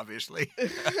 Good, obviously. and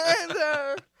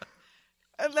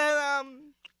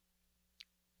then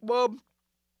well,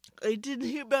 I didn't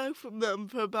hear back from them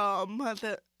for about a month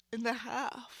and a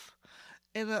half,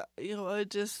 and I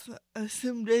just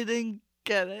assumed they didn't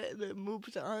get it and I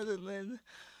moved on,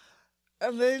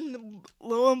 and then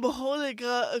lo and behold, I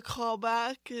got a call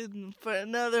back and for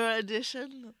another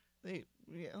audition. They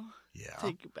Yeah.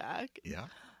 take you back. Yeah.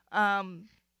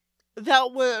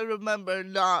 That one I remember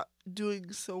not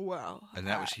doing so well. And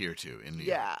that was here too, in New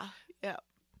York. Yeah.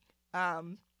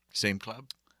 Same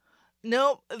club?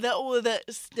 Nope, that was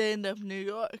at Stand Up New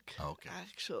York. Okay.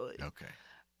 Actually. Okay.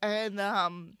 And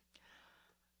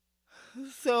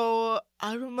so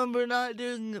I remember not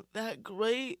doing that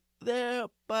great there,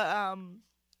 but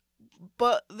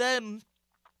then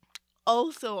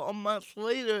also a month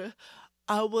later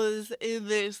I was in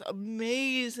this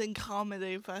amazing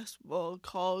comedy festival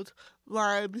called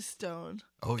Limestone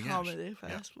Oh, yes. Comedy Yeah.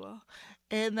 Festival.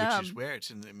 And Which is where?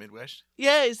 It's in the Midwest?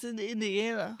 yeah, it's in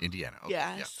Indiana. Indiana. Okay.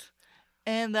 Yes.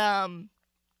 And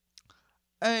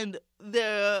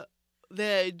there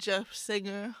Jeff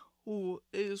Singer, who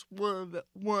is one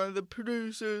of the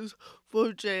producers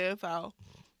for JFL,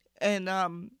 and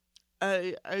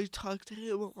I talked to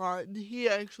him a lot, and he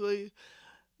actually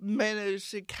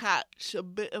managed to catch a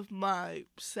bit of my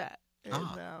set,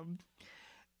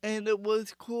 and it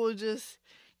was cool just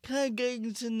kind of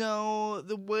getting to know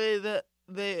the way that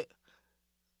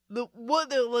what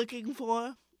they're looking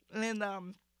for, and I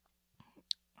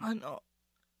don't know,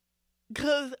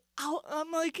 because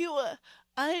I'm like you,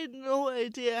 I had no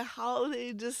idea how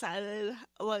they decided,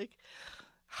 like,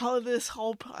 how this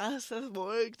whole process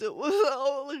worked. It was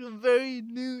all, like, very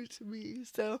new to me,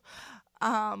 so,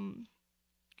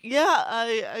 yeah,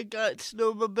 I got to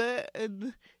know him a bit,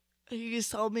 and he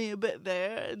saw me a bit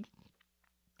there, and,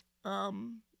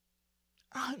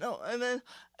 I don't know, and then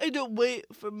I had to wait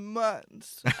for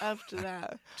months after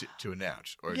that. To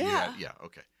announce? Or Yeah. Yeah,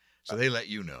 okay. So they let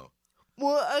you know.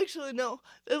 Well, actually, no.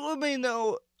 They let me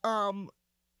know,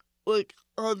 like,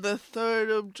 on the 3rd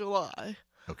of July.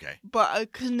 Okay. But I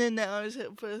couldn't announce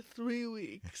it for 3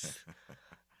 weeks.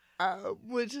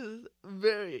 Which is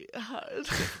very hard.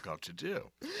 Difficult to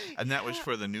do. And that was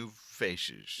for the New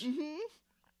Faces, Mm-hmm.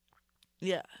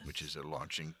 Yeah. which is a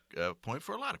launching point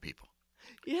for a lot of people.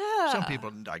 Yeah. Some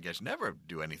people, I guess, never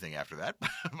do anything after that,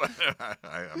 but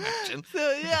I imagine.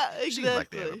 So, yeah, exactly. Seems like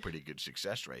they have a pretty good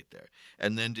success rate there.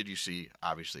 And then did you see,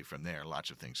 obviously from there, lots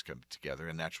of things come together,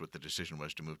 and that's what the decision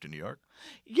was to move to New York?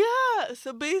 Yeah,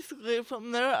 so basically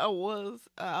from there I was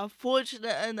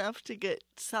fortunate enough to get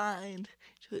signed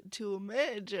to a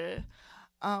manager,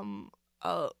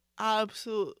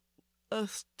 absolute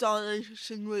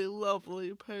astonishingly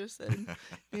lovely person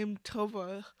named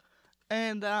Tova.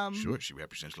 And Sure, she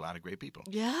represents a lot of great people.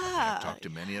 yeah, I've talked to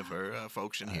many of her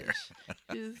folks in here.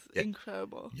 She's Yeah.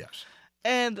 incredible. Yes.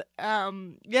 And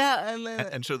yeah, and then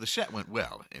And so the set went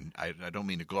well, and I don't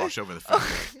mean to gloss over the fact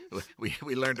that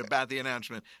we learned about the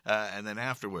announcement, and then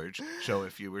afterwards. So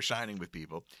if you were signing with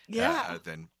people, Yeah.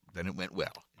 then it went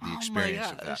well. The Oh my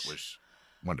experience of that gosh. was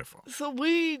wonderful. so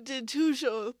we did 2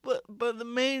 shows, but the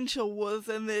main show was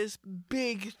in this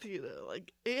big theater,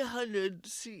 like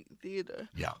 800-seat theater,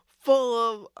 Yeah.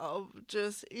 full of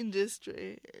just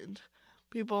industry and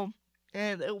people,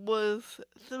 and it was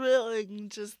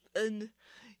thrilling. And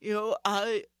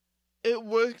it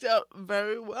worked out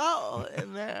very well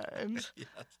in there, and Yes.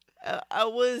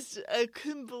 I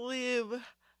couldn't believe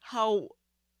how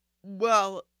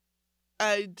well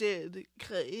I did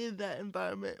in that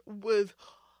environment with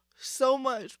so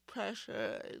much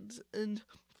pressure, and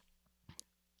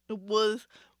it was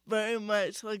very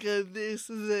much like a this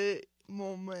is it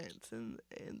moment, and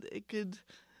it could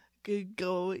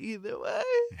go either way,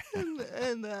 and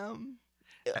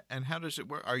And how does it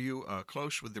work? Are you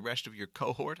close with the rest of your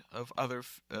cohort of other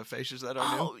faces that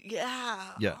are new? oh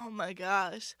yeah, Yeah. oh my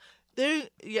gosh, they're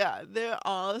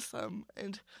awesome,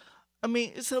 and I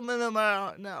mean some of them are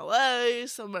out in LA,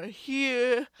 some are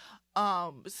here,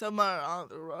 some are on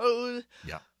the road,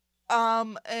 Yeah.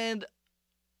 and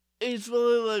it's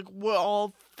really like we're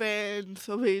all fans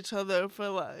of each other for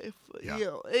life.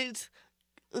 Yeah. It's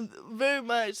very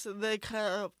much the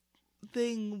kind of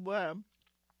thing where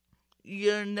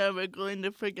you're never going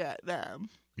to forget them.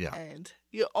 Yeah. And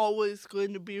you're always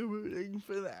going to be rooting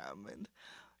for them. And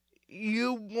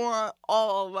you want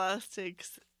all of us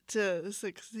to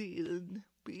succeed and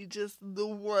be just the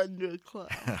Wonder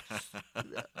Class.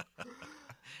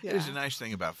 It is a nice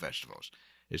thing about festivals,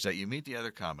 is that you meet the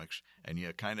other comics and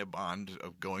you kind of bond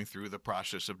of going through the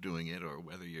process of doing it, or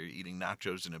whether you're eating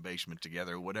nachos in a basement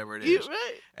together, or whatever it You're is.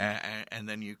 right. And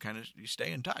then you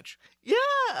stay in touch. Yeah,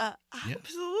 Yeah.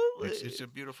 absolutely. It's a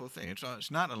beautiful thing.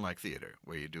 It's not unlike theater,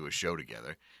 where you do a show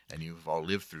together and you've all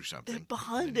lived through something. They're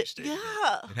behind and you it. stay together.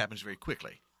 Yeah. It happens very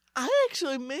quickly. I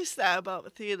actually miss that about the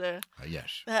theater.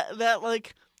 Yes. That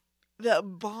like that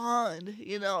bond,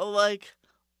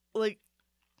 like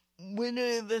when you're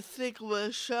in the thick of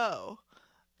a show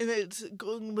and it's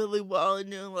going really well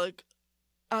and you're like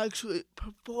actually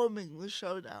performing the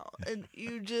show now, and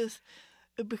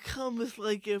it becomes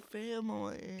like your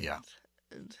family. Yeah.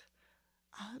 And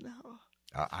I don't know.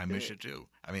 I miss it too.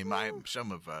 I mean,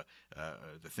 some of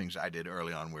the things I did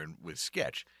early on were with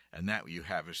sketch, and that you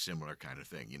have a similar kind of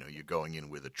thing. You're going in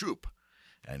with a troupe,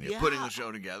 and you're putting the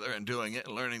show together and doing it,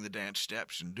 learning the dance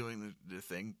steps and doing the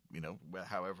thing,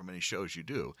 however many shows you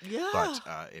do. Yeah. But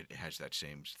it has that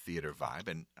same theater vibe,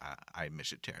 and I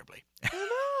miss it terribly. I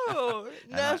know.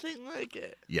 Nothing like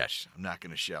it. Yes, I'm not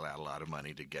going to shell out a lot of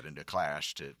money to get into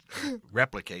class to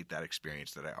replicate that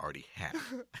experience that I already had.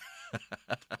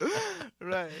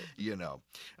 Right.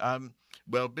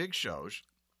 Well, big shows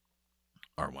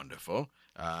are wonderful,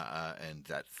 and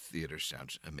that theater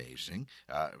sounds amazing.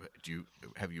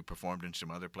 Have you performed in some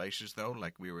other places, though,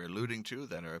 like we were alluding to,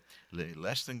 that are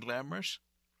less than glamorous?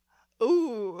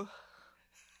 Ooh.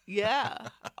 Yeah.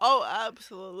 Oh,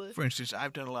 absolutely. For instance,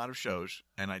 I've done a lot of shows,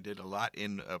 and I did a lot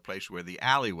in a place where the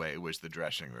alleyway was the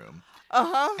dressing room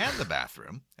and the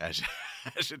bathroom, as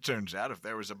it turns out, if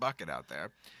there was a bucket out there.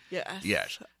 Yes.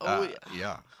 Yes. Oh,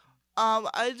 Yeah.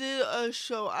 I did a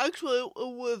show. Actually, it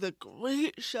was a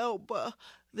great show, but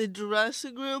the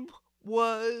dressing room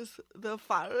was the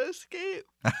fire escape.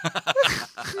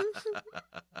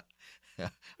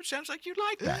 It sounds like you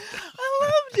like that. I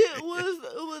loved it. It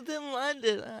was in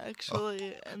London,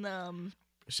 actually, and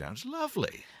It sounds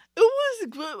lovely. it was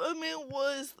good. I mean, it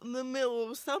was in the middle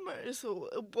of summer, so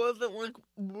it wasn't like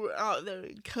we're out there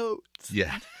in coats.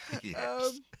 Yeah.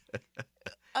 Yes.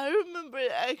 I remember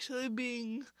it actually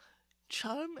being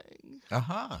charming.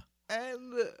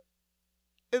 And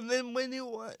then when you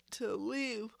want to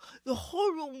leave, the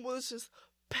whole room was just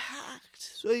packed,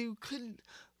 so you couldn't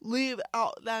leave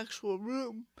out the actual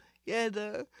room. You had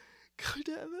to go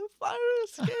down the fire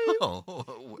escape. Oh,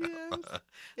 well, Yes.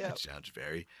 Yep. that sounds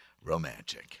very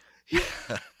romantic. Yeah.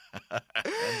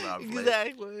 Lovely.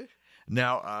 Exactly.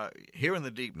 Now, here in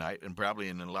the deep night, and probably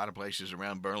in a lot of places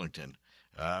around Burlington,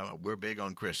 we're big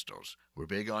on crystals. We're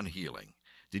big on healing.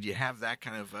 Did you have that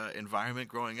kind of environment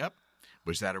growing up?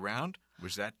 Was that around?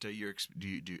 Was that your?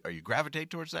 Are you gravitate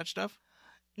towards that stuff?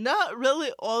 Not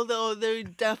really, although there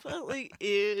definitely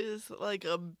is like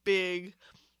a big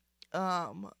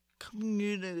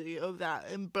community of that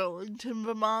in Burlington,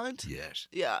 Vermont. Yes.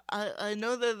 Yeah, I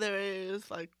know that there is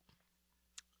like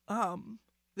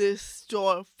this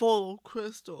store full of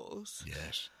crystals.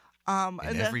 Yes.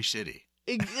 In every city.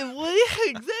 Well,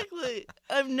 yeah, exactly.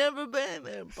 I've never been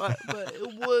there, but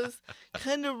it was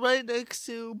kind of right next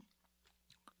to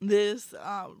this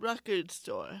record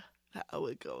store that I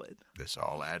would go in. This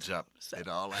all adds up. It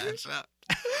all adds up.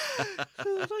 So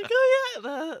it's like, oh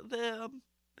yeah,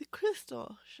 the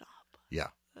crystal shop. Yeah.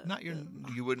 Not your.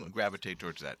 You wouldn't gravitate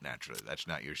towards that naturally. That's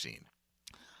not your scene.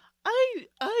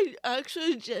 I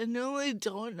actually genuinely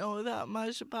don't know that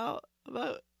much about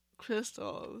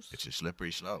crystals. It's a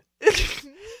slippery slope.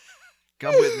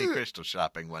 Come with me crystal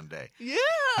shopping one day. Yeah,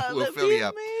 We'll that'd fill be you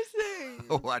up.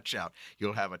 amazing. Watch out.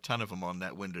 You'll have a ton of them on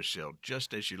that windowsill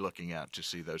just as you're looking out to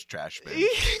see those trash bins.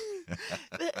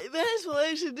 That's what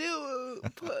I should do.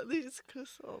 Put these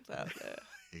crystals out there.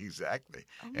 Exactly.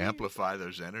 Amplify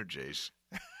those energies.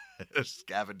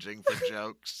 Scavenging for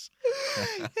jokes.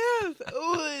 Yes,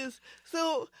 always.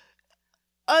 So,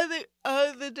 are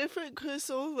the different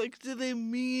crystals, like, do they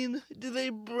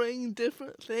bring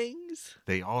different things?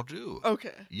 They all do.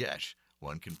 Okay. Yes.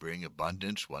 One can bring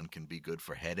abundance. One can be good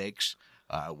for headaches.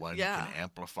 One can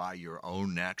amplify your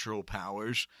own natural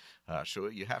powers. So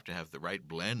you have to have the right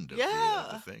blend of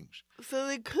the things. So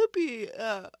they could be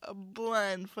a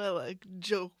blend for, like,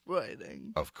 joke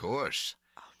writing. Of course.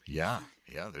 Yeah.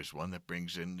 There's one that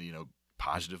brings in,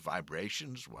 positive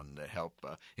vibrations, one that help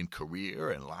in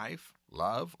career and life,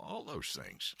 love, all those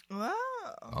things. Wow.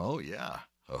 Oh, yeah.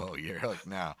 Oh, you're hooked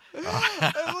now. Am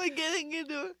I getting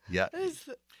into it? Yeah.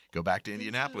 Go back to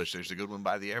Indianapolis. There's a good one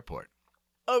by the airport.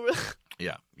 Oh, really?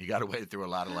 Yeah. You got to wade through a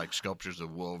lot of, like, sculptures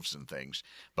of wolves and things.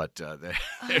 But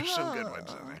there's some good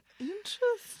ones in there.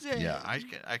 Interesting. Yeah,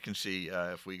 I can see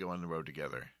if we go on the road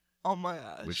together. Oh, my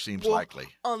gosh. Which seems likely.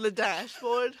 On the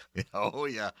dashboard? Oh,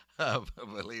 yeah.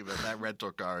 Believe it, that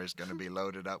rental car is going to be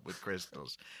loaded up with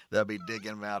crystals. They'll be digging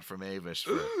them out from Avis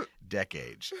for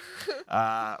decades.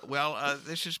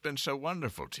 This has been so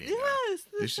wonderful, Tina. Yes,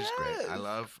 this is great. I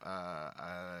love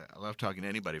talking to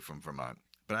anybody from Vermont,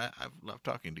 but I love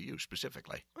talking to you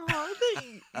specifically. Oh, thank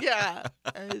you. Yeah.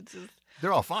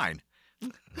 They're all fine,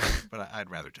 but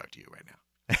I'd rather talk to you right now.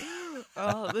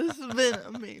 Oh, this has been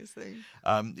amazing.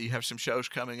 You have some shows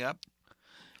coming up?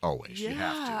 Always. Yeah, you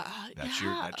have to.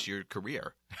 That's your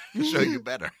career. So you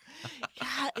better.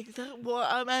 Yeah, exactly. Well,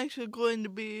 I'm actually going to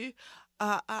be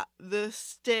at the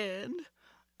Stand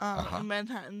in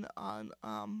Manhattan on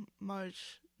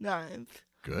March 9th.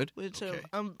 Good. Which okay.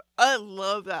 I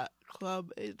love that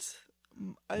club. It's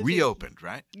reopened,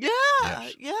 right? Yeah,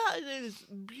 yes. Yeah, it is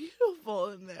beautiful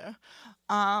in there.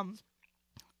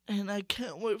 And I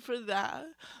can't wait for that.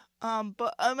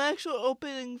 But I'm actually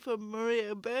opening for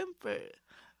Maria Bamford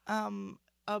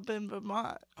up in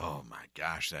Vermont. Oh, my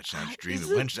gosh, that sounds dreamy.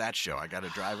 When's that show? I got to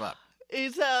drive up.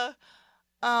 It's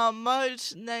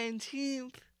March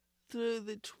 19th through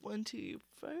the 21st.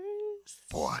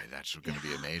 Boy, that's going to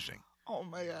be amazing. Oh,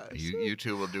 my gosh. You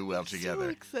two will do well together. So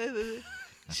excited.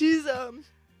 She's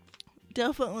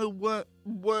definitely one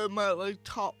of my, like,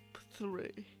 top 3.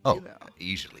 Oh,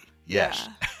 easily. Yes.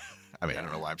 Yeah. I mean, I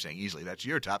don't know why I'm saying easily. That's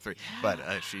your top 3. But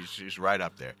she's right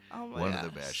up there. Oh my One gosh.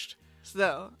 of the best.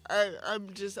 So,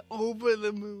 I'm just over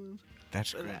the moon.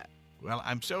 That's great. That. Well,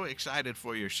 I'm so excited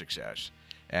for your success.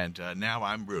 And now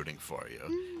I'm rooting for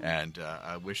you. And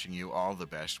wishing you all the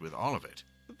best with all of it.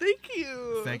 Thank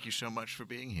you. Thank you so much for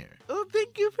being here. Oh,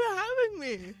 thank you for having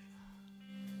me.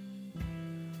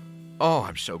 Oh,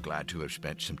 I'm so glad to have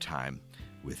spent some time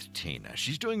with Tina.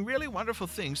 She's doing really wonderful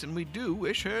things, and we do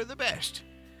wish her the best.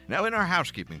 Now, in our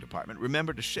housekeeping department,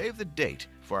 remember to save the date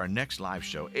for our next live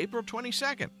show, April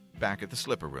 22nd, back at the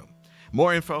Slipper Room.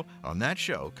 More info on that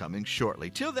show coming shortly.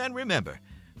 Till then, remember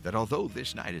that although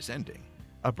this night is ending,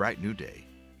 a bright new day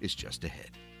is just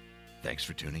ahead. Thanks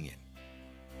for tuning in.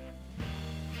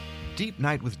 Deep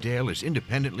Night with Dale is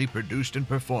independently produced and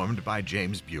performed by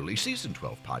James Bewley, Season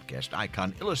 12 podcast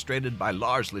icon, illustrated by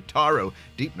Lars Litaro,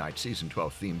 Deep Night Season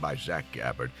 12 theme by Zach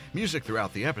Gabbard. Music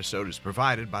throughout the episode is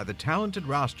provided by the talented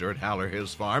roster at Howler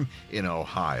Hills Farm in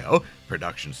Ohio.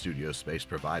 Production studio space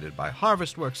provided by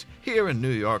Harvestworks here in New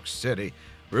York City.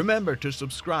 Remember to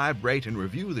subscribe, rate, and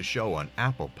review the show on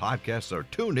Apple Podcasts or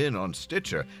tune in on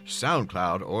Stitcher,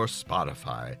 SoundCloud, or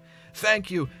Spotify. Thank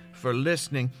you for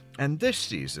listening, and this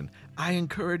season I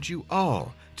encourage you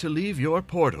all to leave your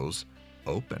portals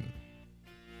open.